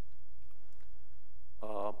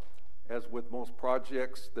 As with most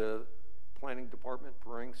projects the planning department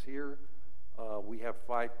brings here, we have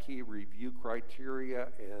 5 key review criteria,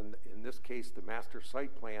 and in this case the master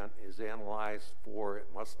site plan is analyzed for it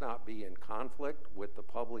must not be in conflict with the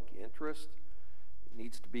public interest. It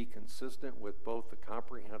needs to be consistent with both the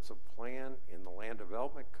comprehensive plan and the Land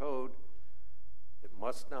Development Code. It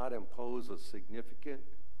must not impose a significant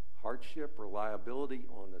hardship or liability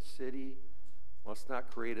on the city, must not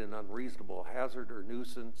create an unreasonable hazard or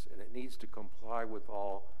nuisance, and it needs to comply with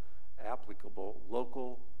all applicable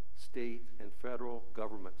local, state, and federal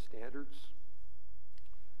government standards.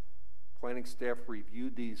 Planning staff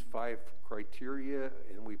reviewed these 5 criteria,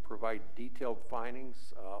 and we provide detailed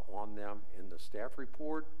findings on them in the staff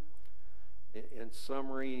report. In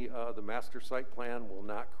summary, the master site plan will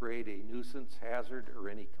not create a nuisance hazard or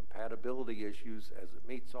any compatibility issues, as it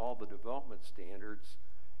meets all the development standards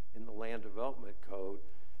in the Land Development Code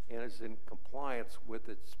and is in compliance with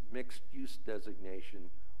its mixed use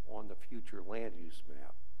designation on the future land use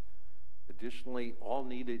map. Additionally, all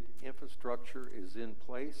needed infrastructure is in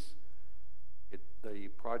place. The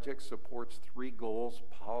project supports 3 goals,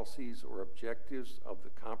 policies, or objectives of the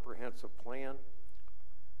comprehensive plan.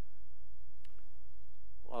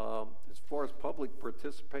 As far as public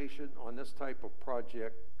participation on this type of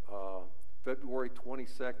project, February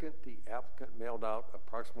 22nd, the applicant mailed out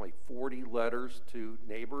approximately 40 letters to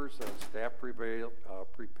neighbors, and staff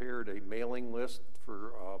prepared a mailing list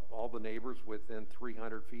for all the neighbors within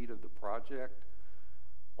 300 feet of the project.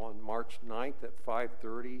 On March 9th at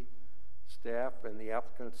 5:30, staff and the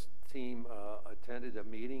applicant's team attended a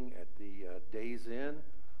meeting at the Days Inn.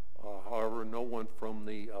 However, no one from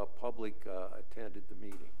the public attended the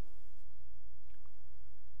meeting.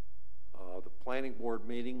 The planning board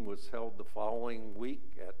meeting was held the following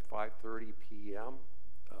week at 5:30 p.m.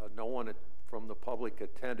 No one from the public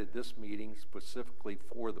attended this meeting specifically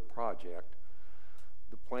for the project.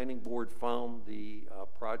 The planning board found the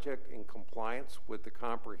project in compliance with the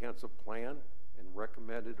comprehensive plan and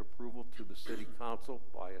recommended approval to the city council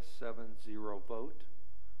by a 7-0 vote.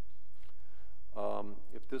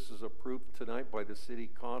 If this is approved tonight by the city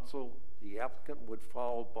council, the applicant would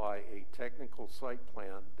follow by a technical site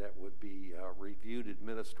plan that would be reviewed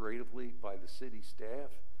administratively by the city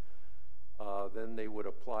staff. Then they would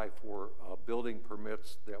apply for building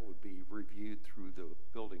permits that would be reviewed through the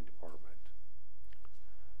building department.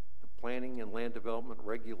 The Planning and Land Development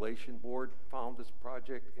Regulation Board found this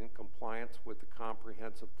project in compliance with the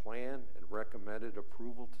comprehensive plan and recommended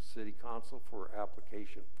approval to City Council for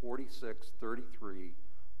application 4633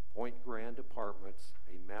 Point Grand Apartments,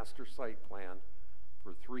 a master site plan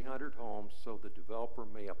for 300 homes, so the developer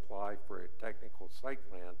may apply for a technical site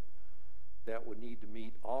plan that would need to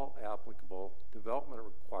meet all applicable development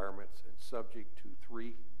requirements and subject to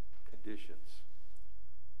 3 conditions.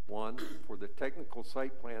 1, for the technical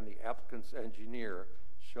site plan, the applicant's engineer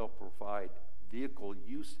shall provide vehicle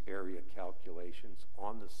use area calculations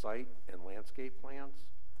on the site and landscape plans.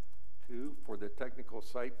 2, for the technical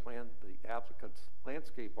site plan, the applicant's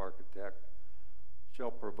landscape architect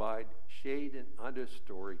shall provide shade and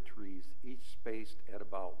understory trees, each spaced at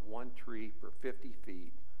about 1 tree per 50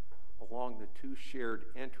 feet along the 2 shared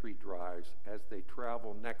entry drives as they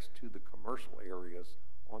travel next to the commercial areas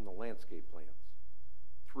on the landscape plans.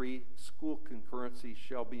 3, school concurrency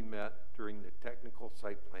shall be met during the technical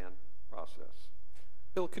site plan process.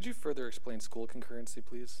 Bill, could you further explain school concurrency,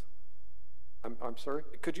 please? I'm sorry?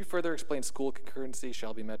 Could you further explain school concurrency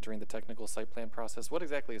shall be met during the technical site plan process? What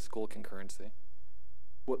exactly is school concurrency?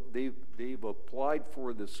 Well, they've applied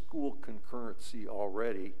for the school concurrency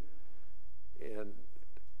already, and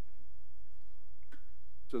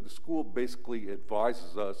so the school basically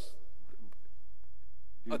advises us.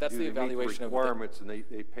 That's the evaluation of requirements, and they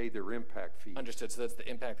pay their impact fee. Understood. So that's the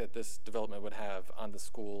impact that this development would have on the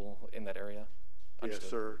school in that area? Yes,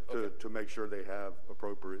 sir, to make sure they have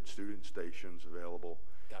appropriate student stations available.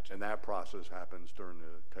 Gotcha. And that process happens during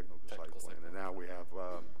the technical site plan. And now we have,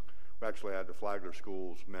 we actually had the Flagler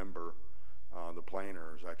Schools member, the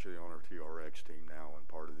planner is actually on our TRX team now and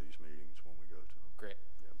part of these meetings when we go to them. Great,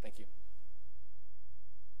 thank you.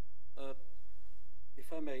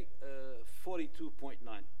 If I may,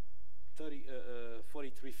 42.9,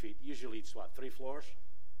 43 feet, usually it's what, 3 floors?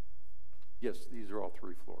 Yes, these are all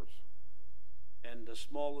 3 floors. And the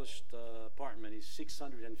smallest apartment is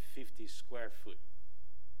 650 square foot.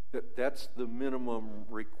 That's the minimum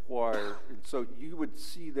required. And so you would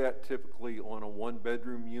see that typically on a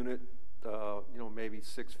 1-bedroom unit, you know, maybe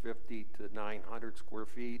 650 to 900 square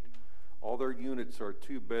feet. All their units are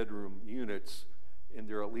 2-bedroom units, and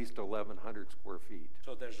they're at least 1,100 square feet.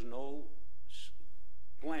 So there's no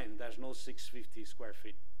plan, there's no 650 square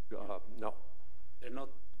feet? No.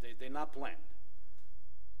 They're not planned?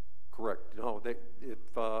 Correct. No,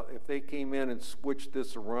 if they came in and switched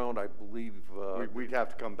this around, I believe we'd have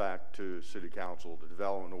to come back to City Council. The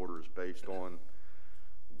development order is based on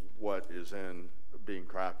what is being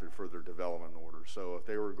crafted for their development order. So if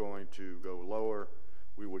they were going to go lower,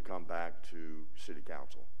 we would come back to City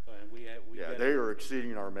Council. And they are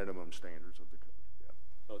exceeding our minimum standards of the code. Yeah.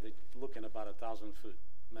 So they're looking about 1,000 foot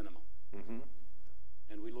minimum. Mm-hmm.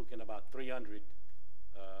 And we're looking about 300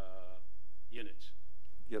 units.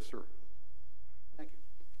 Yes, sir. Thank you.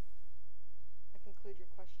 That conclude your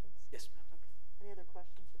questions? Yes, ma'am. Okay. Any other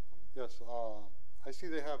questions or comments? Yes, I see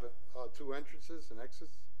they have 2 entrances and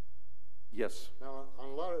exits. Yes. Now, on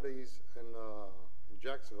a lot of these in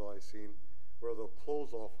Jacksonville, I've seen where they'll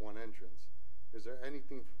close off one entrance. Is there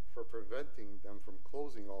anything for preventing them from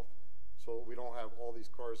closing off so we don't have all these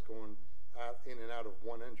cars going in and out of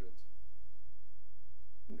one entrance?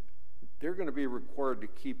 They're going to be required to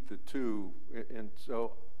keep the 2, and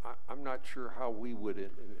so I'm not sure how we would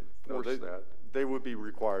enforce that. They would be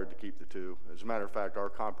required to keep the 2. As a matter of fact, our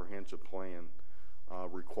comprehensive plan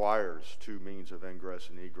requires 2 means of ingress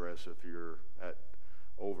and egress if you're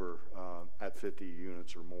at 50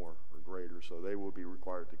 units or more, or or greater, so they will be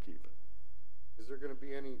required to keep it. Is there gonna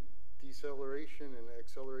be any deceleration and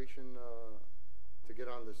acceleration, to get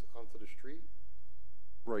on this, onto the street?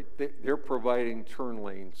 Right, they're providing turn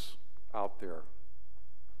lanes out there.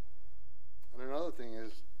 And another thing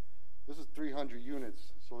is, this is 300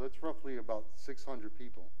 units, so that's roughly about 600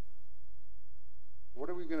 people. What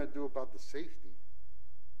are we gonna do about the safety?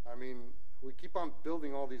 I mean, we keep on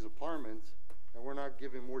building all these apartments, and we're not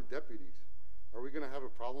giving more deputies. Are we gonna have a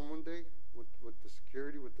problem one day with the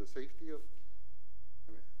security, with the safety of?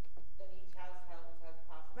 I mean,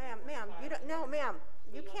 Ma'am, you don't, no, ma'am,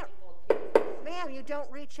 you can't, ma'am, you don't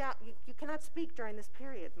reach out, you cannot speak during this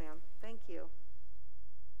period, ma'am. Thank you.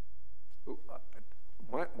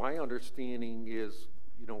 My understanding is,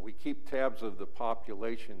 you know, we keep tabs of the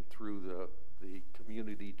population through the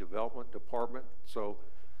Community Development Department. So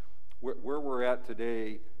where we're at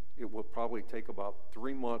today, it will probably take about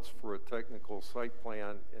 3 months for a technical site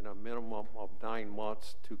plan and a minimum of 9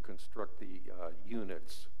 months to construct the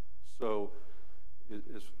units. So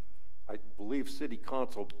I believe City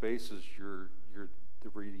Council bases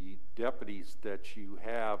the deputies that you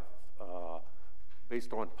have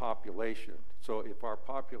based on population. So if our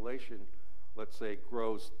population, let's say,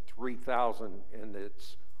 grows 3,000 and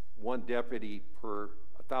it's 1 deputy per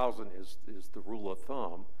 1,000 is the rule of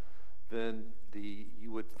thumb, then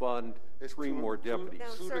you would fund 3 more deputies.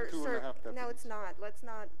 No, sir, no, it's not. Let's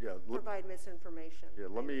not provide misinformation. Yeah,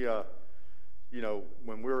 let me, you know,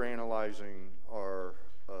 when we're analyzing our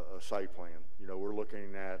site plan, you know, we're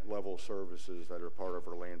looking at level services that are part of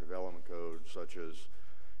our land development code, such as,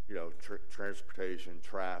 you know, transportation,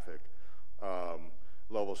 traffic,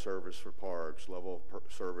 level service for parks,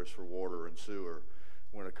 service for water and sewer.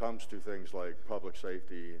 When it comes to things like public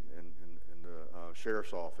safety and the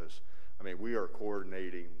sheriff's office, I mean, we are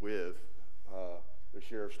coordinating with the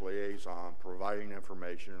sheriff's liaison, providing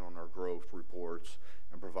information on our growth reports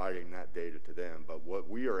and providing that data to them. But what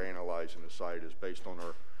we are analyzing the site is based on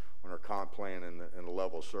our comp plan and the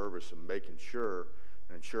level of service, and making sure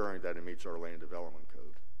and ensuring that it meets our land development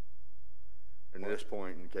code. And at this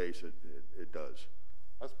point in case it does.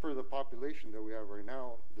 As per the population that we have right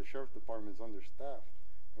now, the sheriff department is understaffed,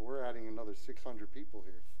 and we're adding another 600 people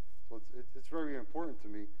here. So it's very important to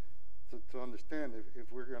me to understand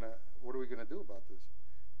if we're gonna, what are we gonna do about this?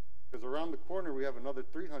 Because around the corner we have another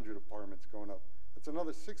 300 apartments going up. That's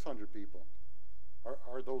another 600 people.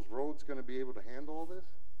 Are those roads gonna be able to handle all this?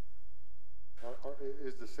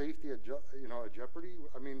 Is the safety a jeopardy?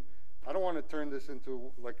 I mean, I don't want to turn this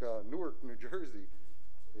into like Newark, New Jersey.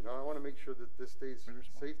 You know, I want to make sure that this stays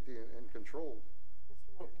safety and controlled.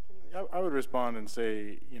 I would respond and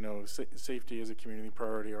say, you know, safety is a community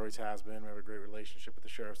priority, always has been. We have a great relationship with the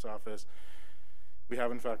sheriff's office. We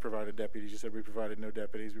have, in fact, provided deputies. You said we provided no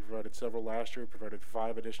deputies. We provided several last year. We provided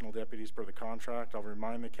 5 additional deputies per the contract. I'll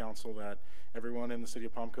remind the council that everyone in the city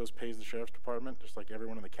of Palm Coast pays the sheriff's department, just like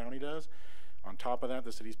everyone in the county does. On top of that,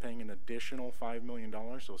 the city's paying an additional $5 million,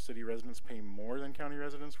 so city residents pay more than county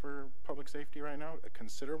residents for public safety right now,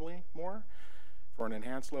 considerably more, for an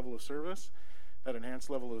enhanced level of service. That enhanced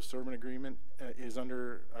level of service agreement is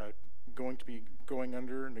going to be going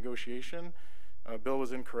under negotiation. Bill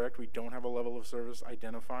was incorrect. We don't have a level of service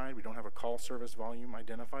identified. We don't have a call service volume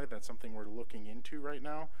identified. That's something we're looking into right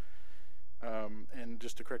now. And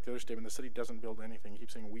just to correct the other statement, the city doesn't build anything. He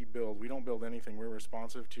keeps saying we build. We don't build anything. We're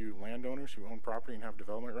responsive to landowners who own property and have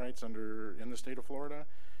development rights in the state of Florida.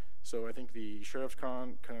 So I think the sheriff's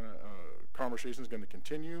conversation is going to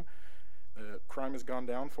continue. Crime has gone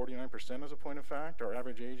down 49% as a point of fact. Our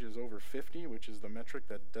average age is over 50, which is the metric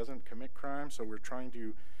that doesn't commit crime. So we're trying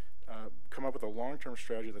to come up with a long-term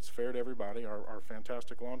strategy that's fair to everybody, our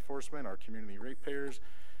fantastic law enforcement, our community ratepayers,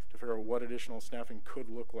 to figure out what additional staffing could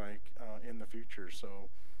look like in the future. So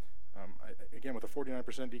again, with a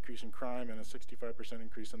 49% decrease in crime and a 65%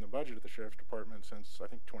 increase in the budget at the sheriff's department since, I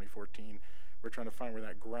think, 2014, we're trying to find where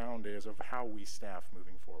that ground is of how we staff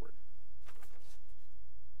moving forward.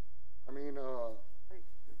 I mean,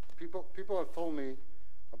 people have told me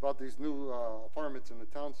about these new apartments in the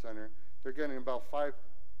town center. They're getting about 5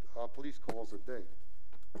 police calls a day.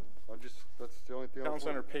 That's the only thing. Town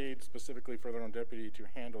center paid specifically for their own deputy to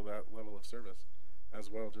handle that level of service as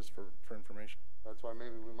well, just for information. That's why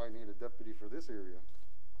maybe we might need a deputy for this area.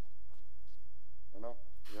 I know.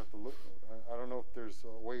 You have to look. I don't know if there's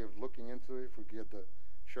a way of looking into it. If we get the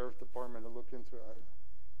sheriff department to look into it,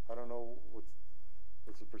 I don't know what's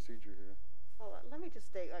the procedure here. Well, let me just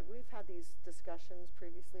state, we've had these discussions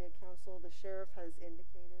previously at council. The sheriff has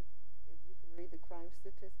indicated, if you can read the crime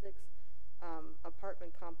statistics,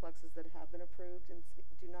 apartment complexes that have been approved and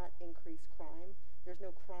do not increase crime. There's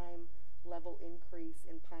no crime level increase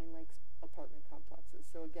in Pine Lakes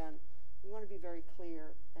very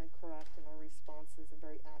clear and correct in our responses and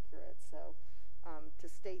very accurate. So to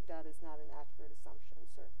state that is not an accurate assumption,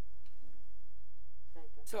 sir. Thank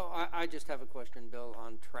you. So I just have a question, Bill,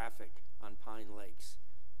 on traffic on Pine Lakes.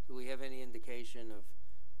 Do we have any indication of,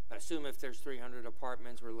 I assume if there's 300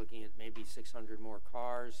 apartments, we're looking at maybe 600 more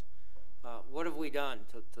cars. What have we done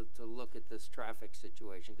to look at this traffic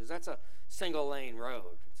situation? Because that's a single lane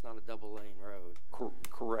road. It's not a double lane road.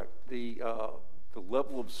 Correct. The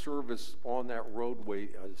level of service on that roadway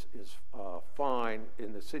is fine,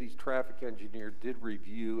 and the city's traffic engineer did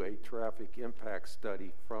review a traffic impact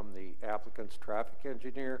study from the applicant's traffic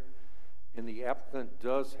engineer, and the applicant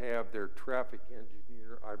does have their traffic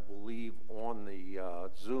engineer, I believe, on the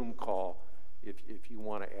Zoom call if you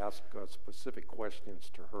want to ask specific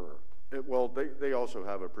questions to her. Well, they also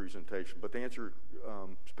have a presentation, but to answer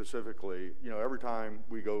specifically, you know, every time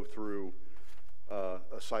we go through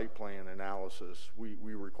a site plan analysis, we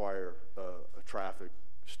require a traffic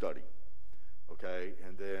study, okay?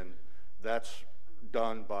 And then that's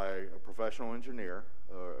done by a professional engineer,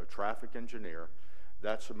 a traffic engineer.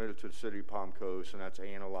 That's submitted to the City of Palm Coast, and that's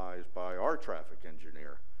analyzed by our traffic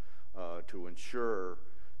engineer to ensure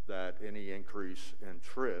that any increase in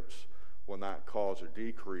trips will not cause a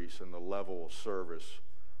decrease in the level of service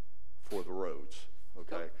for the roads,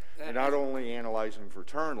 okay? And not only analyzing for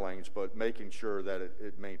turn lanes, but making sure that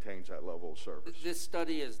it maintains that level of service. This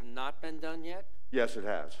study has not been done yet? Yes, it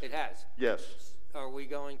has. It has? Yes. Are we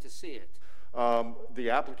going to see it?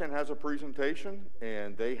 The applicant has a presentation,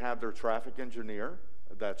 and they have their traffic engineer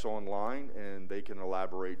that's online, and they can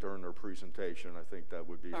elaborate during their presentation. I think that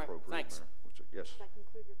would be appropriate. Thanks. Mayor. Yes. Does that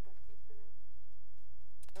conclude your questions for now?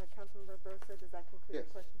 Councilmember Barbosa, does that conclude your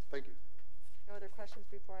questions? Thank you. No other questions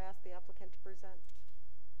before I ask the applicant to present?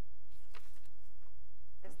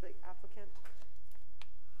 Yes, the applicant.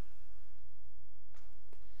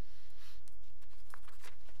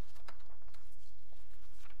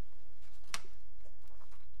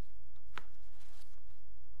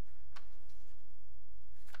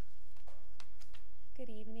 Good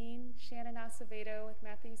evening. Shannon Acevedo with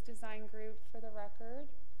Matthews Design Group for the record.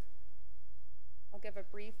 I'll give a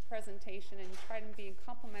brief presentation and try to be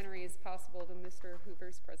complimentary as possible to Mr.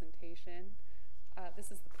 Hoover's presentation.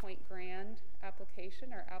 This is the Point Grand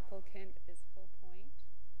application. Our applicant is Hill Point.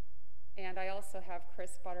 And I also have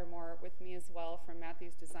Chris Buttermore with me as well from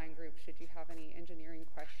Matthews Design Group should you have any engineering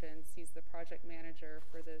questions. He's the project manager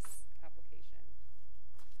for this application.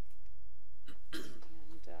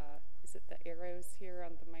 And is it the arrows here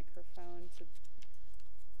on the microphone to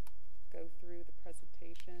go through the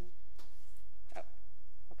presentation? Oh,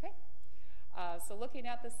 okay. So looking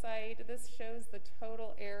at the site, this shows the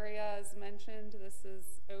total area as mentioned. This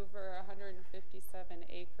is over 157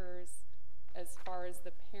 acres as far as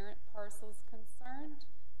the parent parcel is concerned.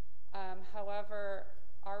 However,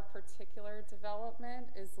 our particular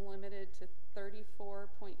development is limited to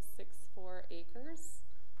 34.64 acres.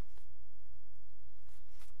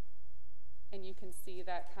 And you can see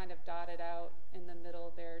that kind of dotted out in the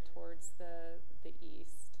middle there towards the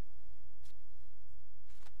east.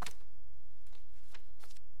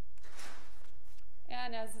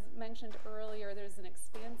 And as mentioned earlier, there's an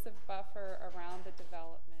expansive buffer around the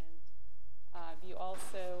development. You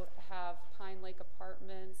also have Pine Lake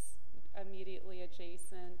Apartments immediately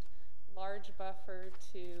adjacent, large buffer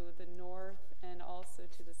to the north and also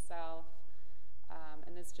to the south.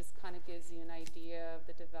 And this just kind of gives you an idea of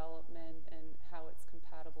the development and how it's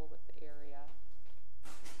compatible with the area.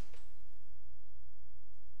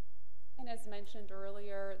 And as mentioned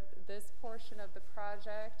earlier, this portion of the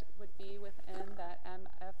project would be within that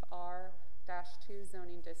MFR-2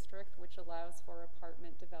 zoning district, which allows for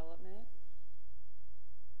apartment development.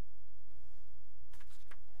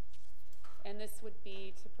 And this would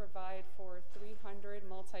be to provide for 300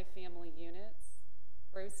 multifamily units.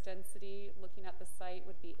 Gross density, looking at the site,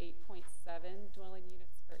 would be 8.7 dwelling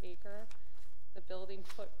units per acre. The building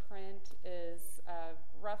footprint is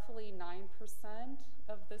roughly 9%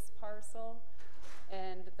 of this parcel,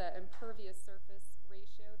 and the impervious surface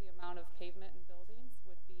ratio, the amount of pavement in buildings,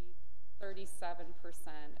 would be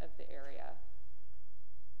 37% of the area.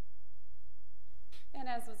 And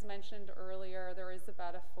as was mentioned earlier, there is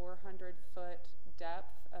about a 400-foot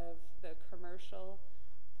depth of the commercial.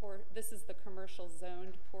 This is the commercial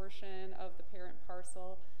zoned portion of the parent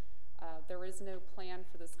parcel. There is no plan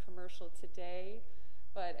for this commercial today,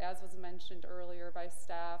 but as was mentioned earlier by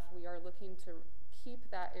staff, we are looking to keep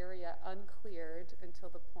that area uncleared until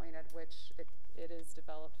the point at which it is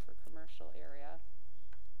developed for commercial area.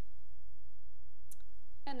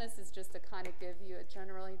 And this is just to kind of give you a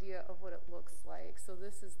general idea of what it looks like. So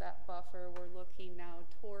this is that buffer. We're looking now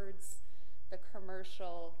towards the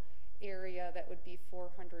commercial area that would be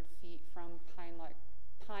 400 feet from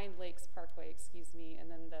Pine Lakes Parkway,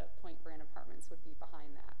 and then the Point Grand Apartments would be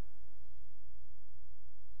behind that.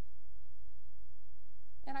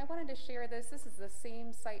 And I wanted to share this. This is the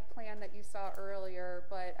same site plan that you saw earlier,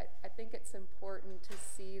 but I think it's important to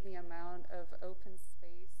see the amount of open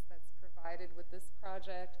space that's provided with this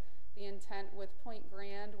project. The intent with Point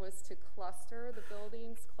Grand was to cluster the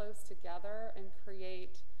buildings close together and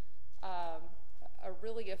create a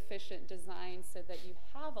really efficient design so that you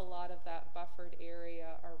have a lot of that buffered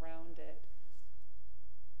area around it.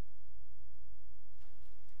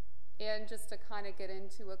 And just to kind of get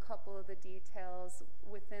into a couple of the details,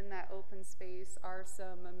 within that open space are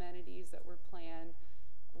some amenities that were planned.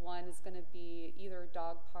 One is going to be either a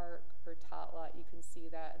dog park or tot lot. You can see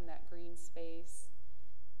that in that green space.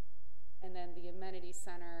 And then the amenity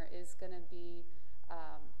center is going to be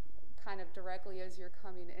kind of directly as you're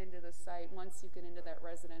coming into the site. Once you get into that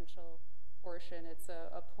residential portion, it's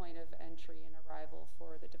a point of entry and arrival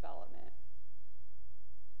for the development.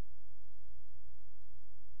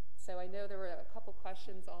 So I know there were a couple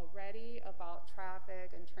questions already about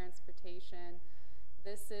traffic and transportation.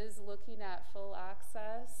 This is looking at full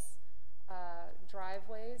access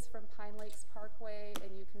driveways from Pine Lakes Parkway,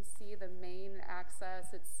 and you can see the main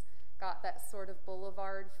access. It's got that sort of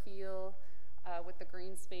boulevard feel with the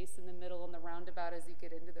green space in the middle and the roundabout as you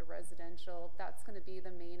get into the residential. That's going to be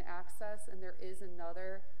the main access, and there is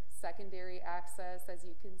another secondary access, as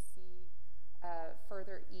you can see,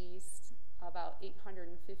 further east, about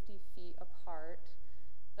 850 feet apart.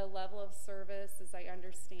 The level of service, as I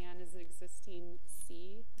understand, is existing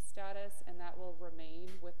C status, and that will remain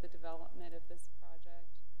with the development of this project.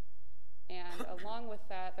 And along with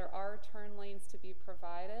that, there are turn lanes to be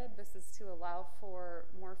provided. This is to allow for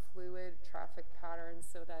more fluid traffic patterns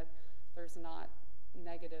so that there's not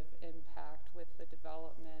negative impact with the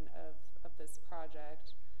development of this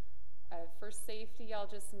project. For safety, I'll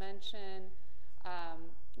just mention,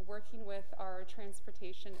 working with our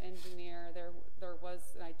transportation engineer, there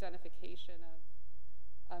was an identification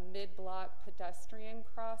of a mid-block pedestrian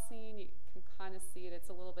crossing. You can kind of see it. It's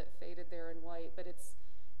a little bit faded there in white, but it's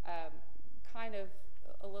kind of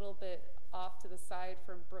a little bit off to the side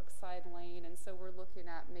from Brookside Lane, and so we're looking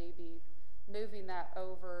at maybe moving that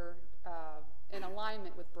over in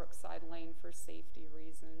alignment with Brookside Lane for safety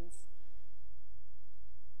reasons.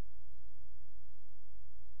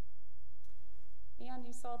 And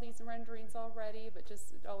you saw these renderings already, but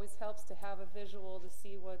just it always helps to have a visual to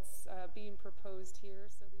see what's being proposed here.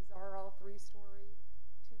 So these are all 3-story,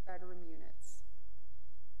 2-bedroom units.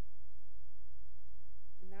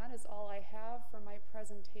 And that is all I have for my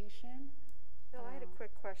presentation. Bill, I had a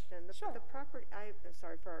quick question. Sure. The property, I'm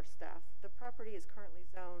sorry for our staff. The property is currently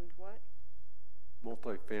zoned what?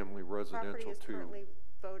 Multifamily residential 2. Property is currently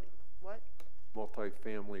voted what?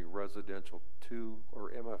 Multifamily residential 2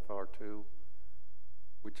 or MFR 2,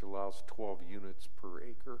 which allows 12 units per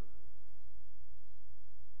acre.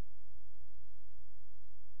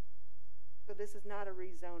 So this is not a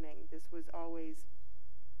rezoning. This was always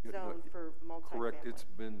zoned for multifamily. Correct. It's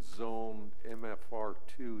been zoned MFR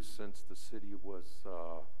 2 since the city was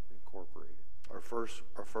incorporated. Our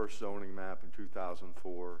first zoning map in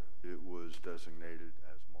 2004, it was designated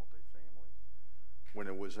as multifamily. When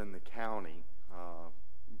it was in the county,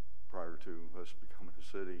 prior to us becoming a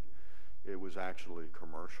city, it was actually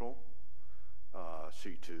commercial,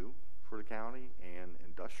 C2 for the county, and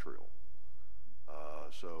industrial.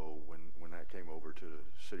 So when that came over to the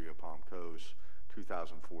city of Palm Coast,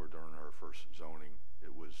 2004, during our first zoning,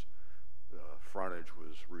 it was frontage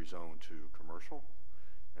was rezoned to commercial,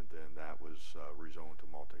 and then that was rezoned to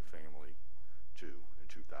multifamily 2 in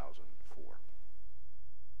 2004.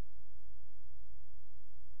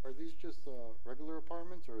 Are these just regular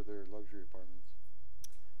apartments, or are they luxury apartments?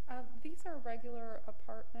 These are regular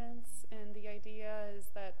apartments, and the idea is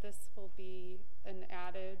that this will be an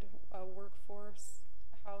added workforce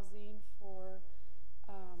housing for,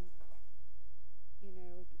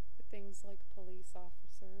 things like police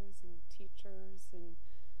officers and teachers, and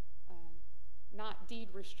not deed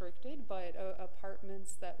restricted, but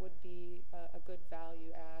apartments that would be a good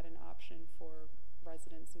value add and option for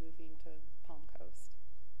residents moving to Palm Coast.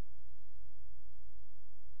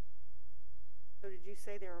 So did you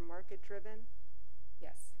say they were market driven?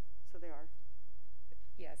 Yes. So they are?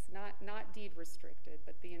 Yes, not deed restricted,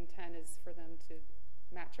 but the intent is for them to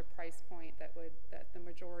match a price point that the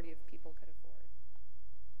majority of people could afford.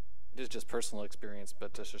 It is just personal experience,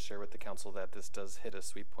 but to share with the council that this does hit a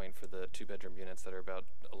sweet point for the 2-bedroom units that are about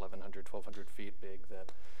 1,100, 1,200 feet big,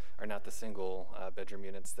 that are not the single bedroom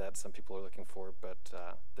units that some people are looking for, but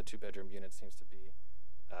the 2-bedroom unit seems to be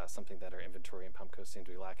something that our inventory in Palm Coast seem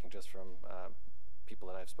to be lacking just from people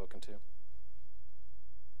that I've spoken to.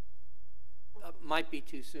 Might be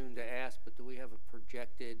too soon to ask, but do we have a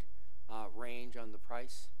projected range on the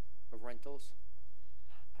price of rentals?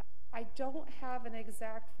 I don't have an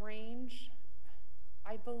exact range.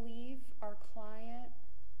 I believe our client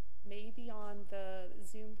may be on the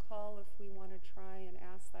Zoom call if we want to try and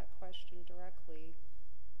ask that question directly.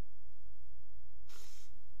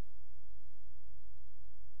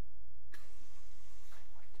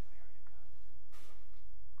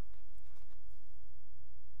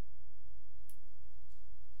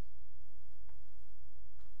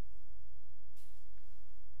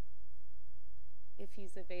 If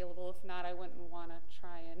he's available. If not, I wouldn't want to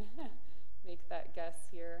try and make that guess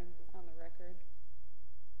here on the record.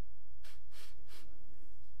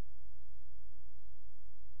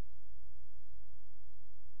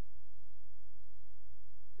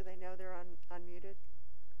 Do they know they're unmuted?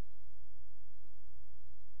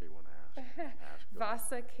 You want to ask?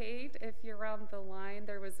 Vasa Kate, if you're on the line,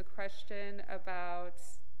 there was a question about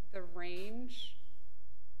the range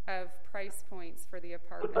of price points for the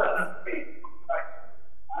apartments.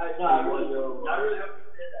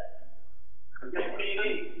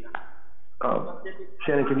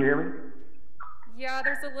 Shannon, can you hear me? Yeah,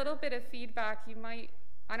 there's a little bit of feedback. You might,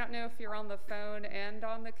 I don't know if you're on the phone and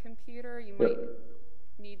on the computer, you might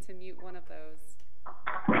need to mute one of those.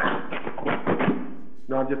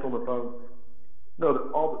 No, I'm just on the phone. No,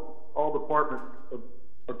 all the apartments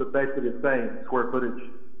are basically the same square footage,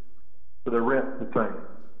 so the rent's the same.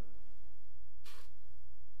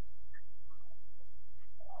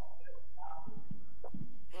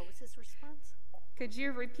 What was his response? Could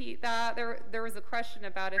you repeat that? There was a question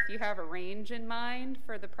about if you have a range in mind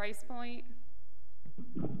for the price point.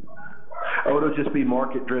 Oh, it'll just be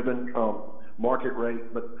market driven, market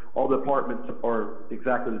rate, but all the apartments are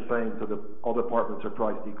exactly the same, so all the apartments are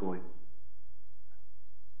priced equally.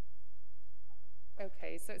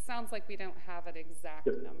 Okay, so it sounds like we don't have an exact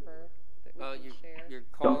number that we can share.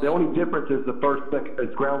 The only difference is the first, second,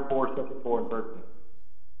 it's ground floor, second floor, and third floor.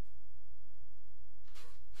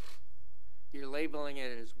 You're labeling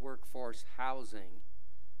it as workforce housing,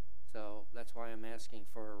 so that's why I'm asking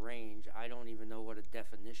for a range. I don't even know what a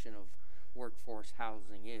definition of workforce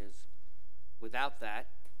housing is. Without that,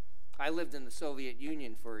 I lived in the Soviet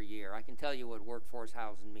Union for a year. I can tell you what workforce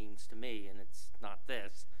housing means to me, and it's not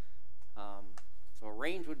this. So a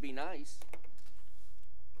range would be nice.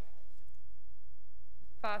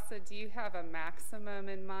 Vasa, do you have a maximum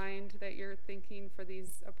in mind that you're thinking for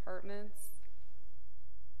these apartments?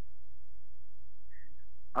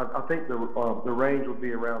 I think the range would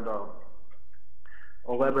be around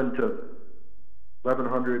 $1,100 to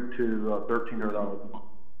 $1,300.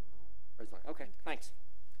 Okay, thanks.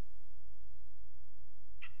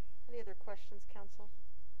 Any other questions, council?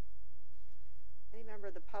 Any member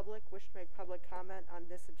of the public wish to make public comment on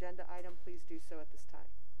this agenda item, please do so at this time.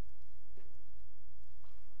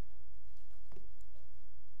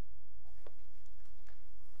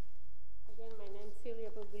 Again, my name is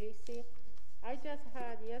Celia Puglisi. I just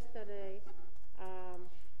had yesterday a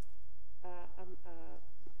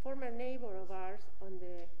former neighbor of ours on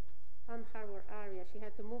the Palm Harbor area. She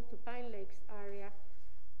had to move to Pine Lakes area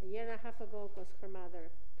a year and a half ago because her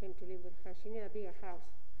mother came to live with her. She needed a bigger house.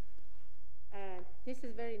 And this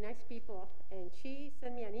is very nice people. And she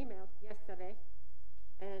sent me an email yesterday.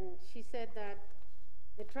 And she said that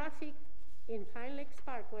the traffic in Pine Lakes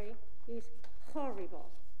Parkway is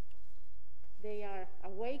horrible. They are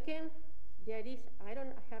awakened. There is, I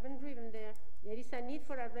haven't driven there. There is a need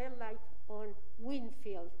for a red light on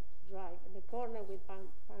Winfield Drive, in the corner with Pine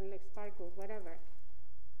Lakes Parkway, whatever.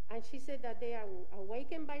 And she said that they are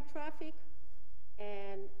awakened by traffic,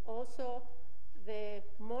 and also the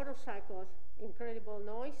motorcycles, incredible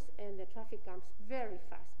noise, and the traffic comes very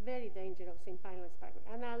fast, very dangerous in Pine Lakes Parkway,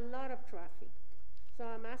 and a lot of traffic. So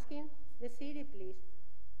I'm asking the city, please,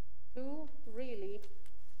 to really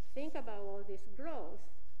think about all this growth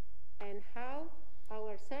and how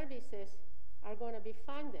our services are going to be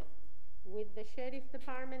funded. With the sheriff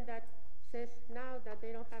department that says now that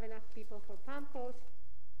they don't have enough people for Palm Coast,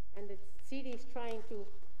 and the city is trying to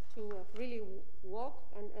really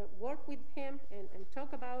work with him and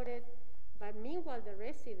talk about it. But meanwhile, the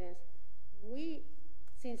residents, we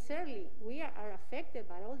are affected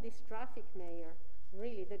by all this traffic, Mayor.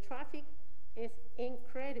 Really, the traffic is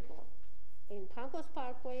incredible in Palm Coast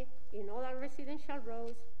Parkway, in all our residential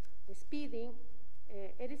roads, the speeding,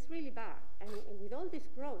 it is really bad. And with all this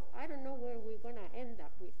growth, I don't know where we're going to end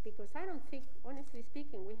up with, because I don't think, honestly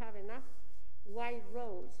speaking, we have enough wide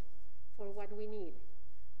roads for what we need.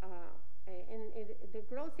 And the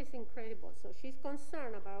growth is incredible. So she's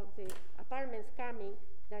concerned about the apartments coming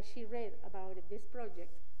that she read about this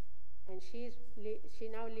project. And she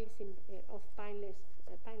now lives in off Pine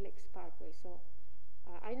Lakes Parkway. So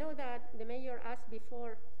I know that the mayor asked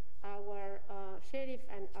before our sheriff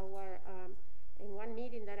and our in one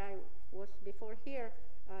meeting that I was before here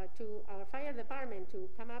to our fire department to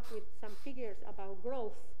come up with some figures about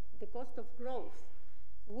growth, the cost of growth.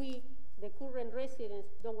 We, the current residents,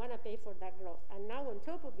 don't want to pay for that growth. And now on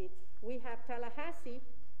top of it, we have Tallahassee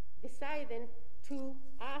deciding to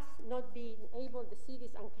us not being able, the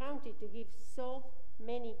cities and county, to give so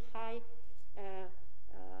many high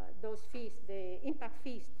those fees, the impact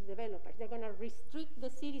fees to developers. They're going to restrict the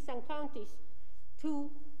cities and counties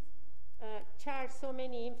to charge so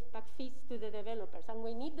many impact fees to the developers. And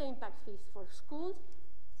we need the impact fees for schools,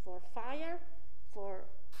 for fire, for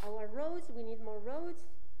our roads. We need more roads,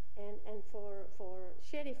 and for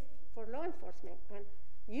sheriff, for law enforcement. And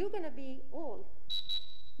you're going to be all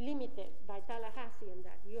limited by Tallahassee in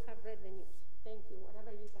that. You have read the news. Thank you,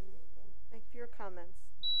 whatever you can do. Thank you for your comments.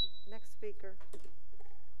 Next speaker.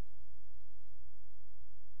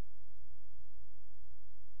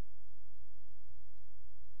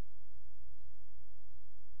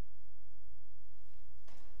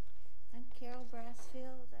 I'm Carol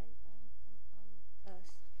Brassfield. I'm from us.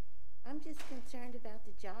 I'm just concerned about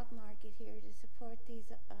the job market here to support these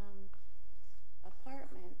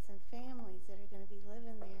apartments and families that are going to be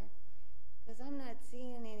living there, because I'm not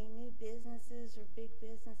seeing any new businesses or big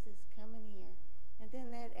businesses coming here. And then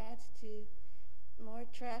that adds to more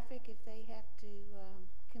traffic if they have to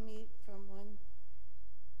commute from one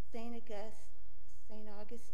St. Augustine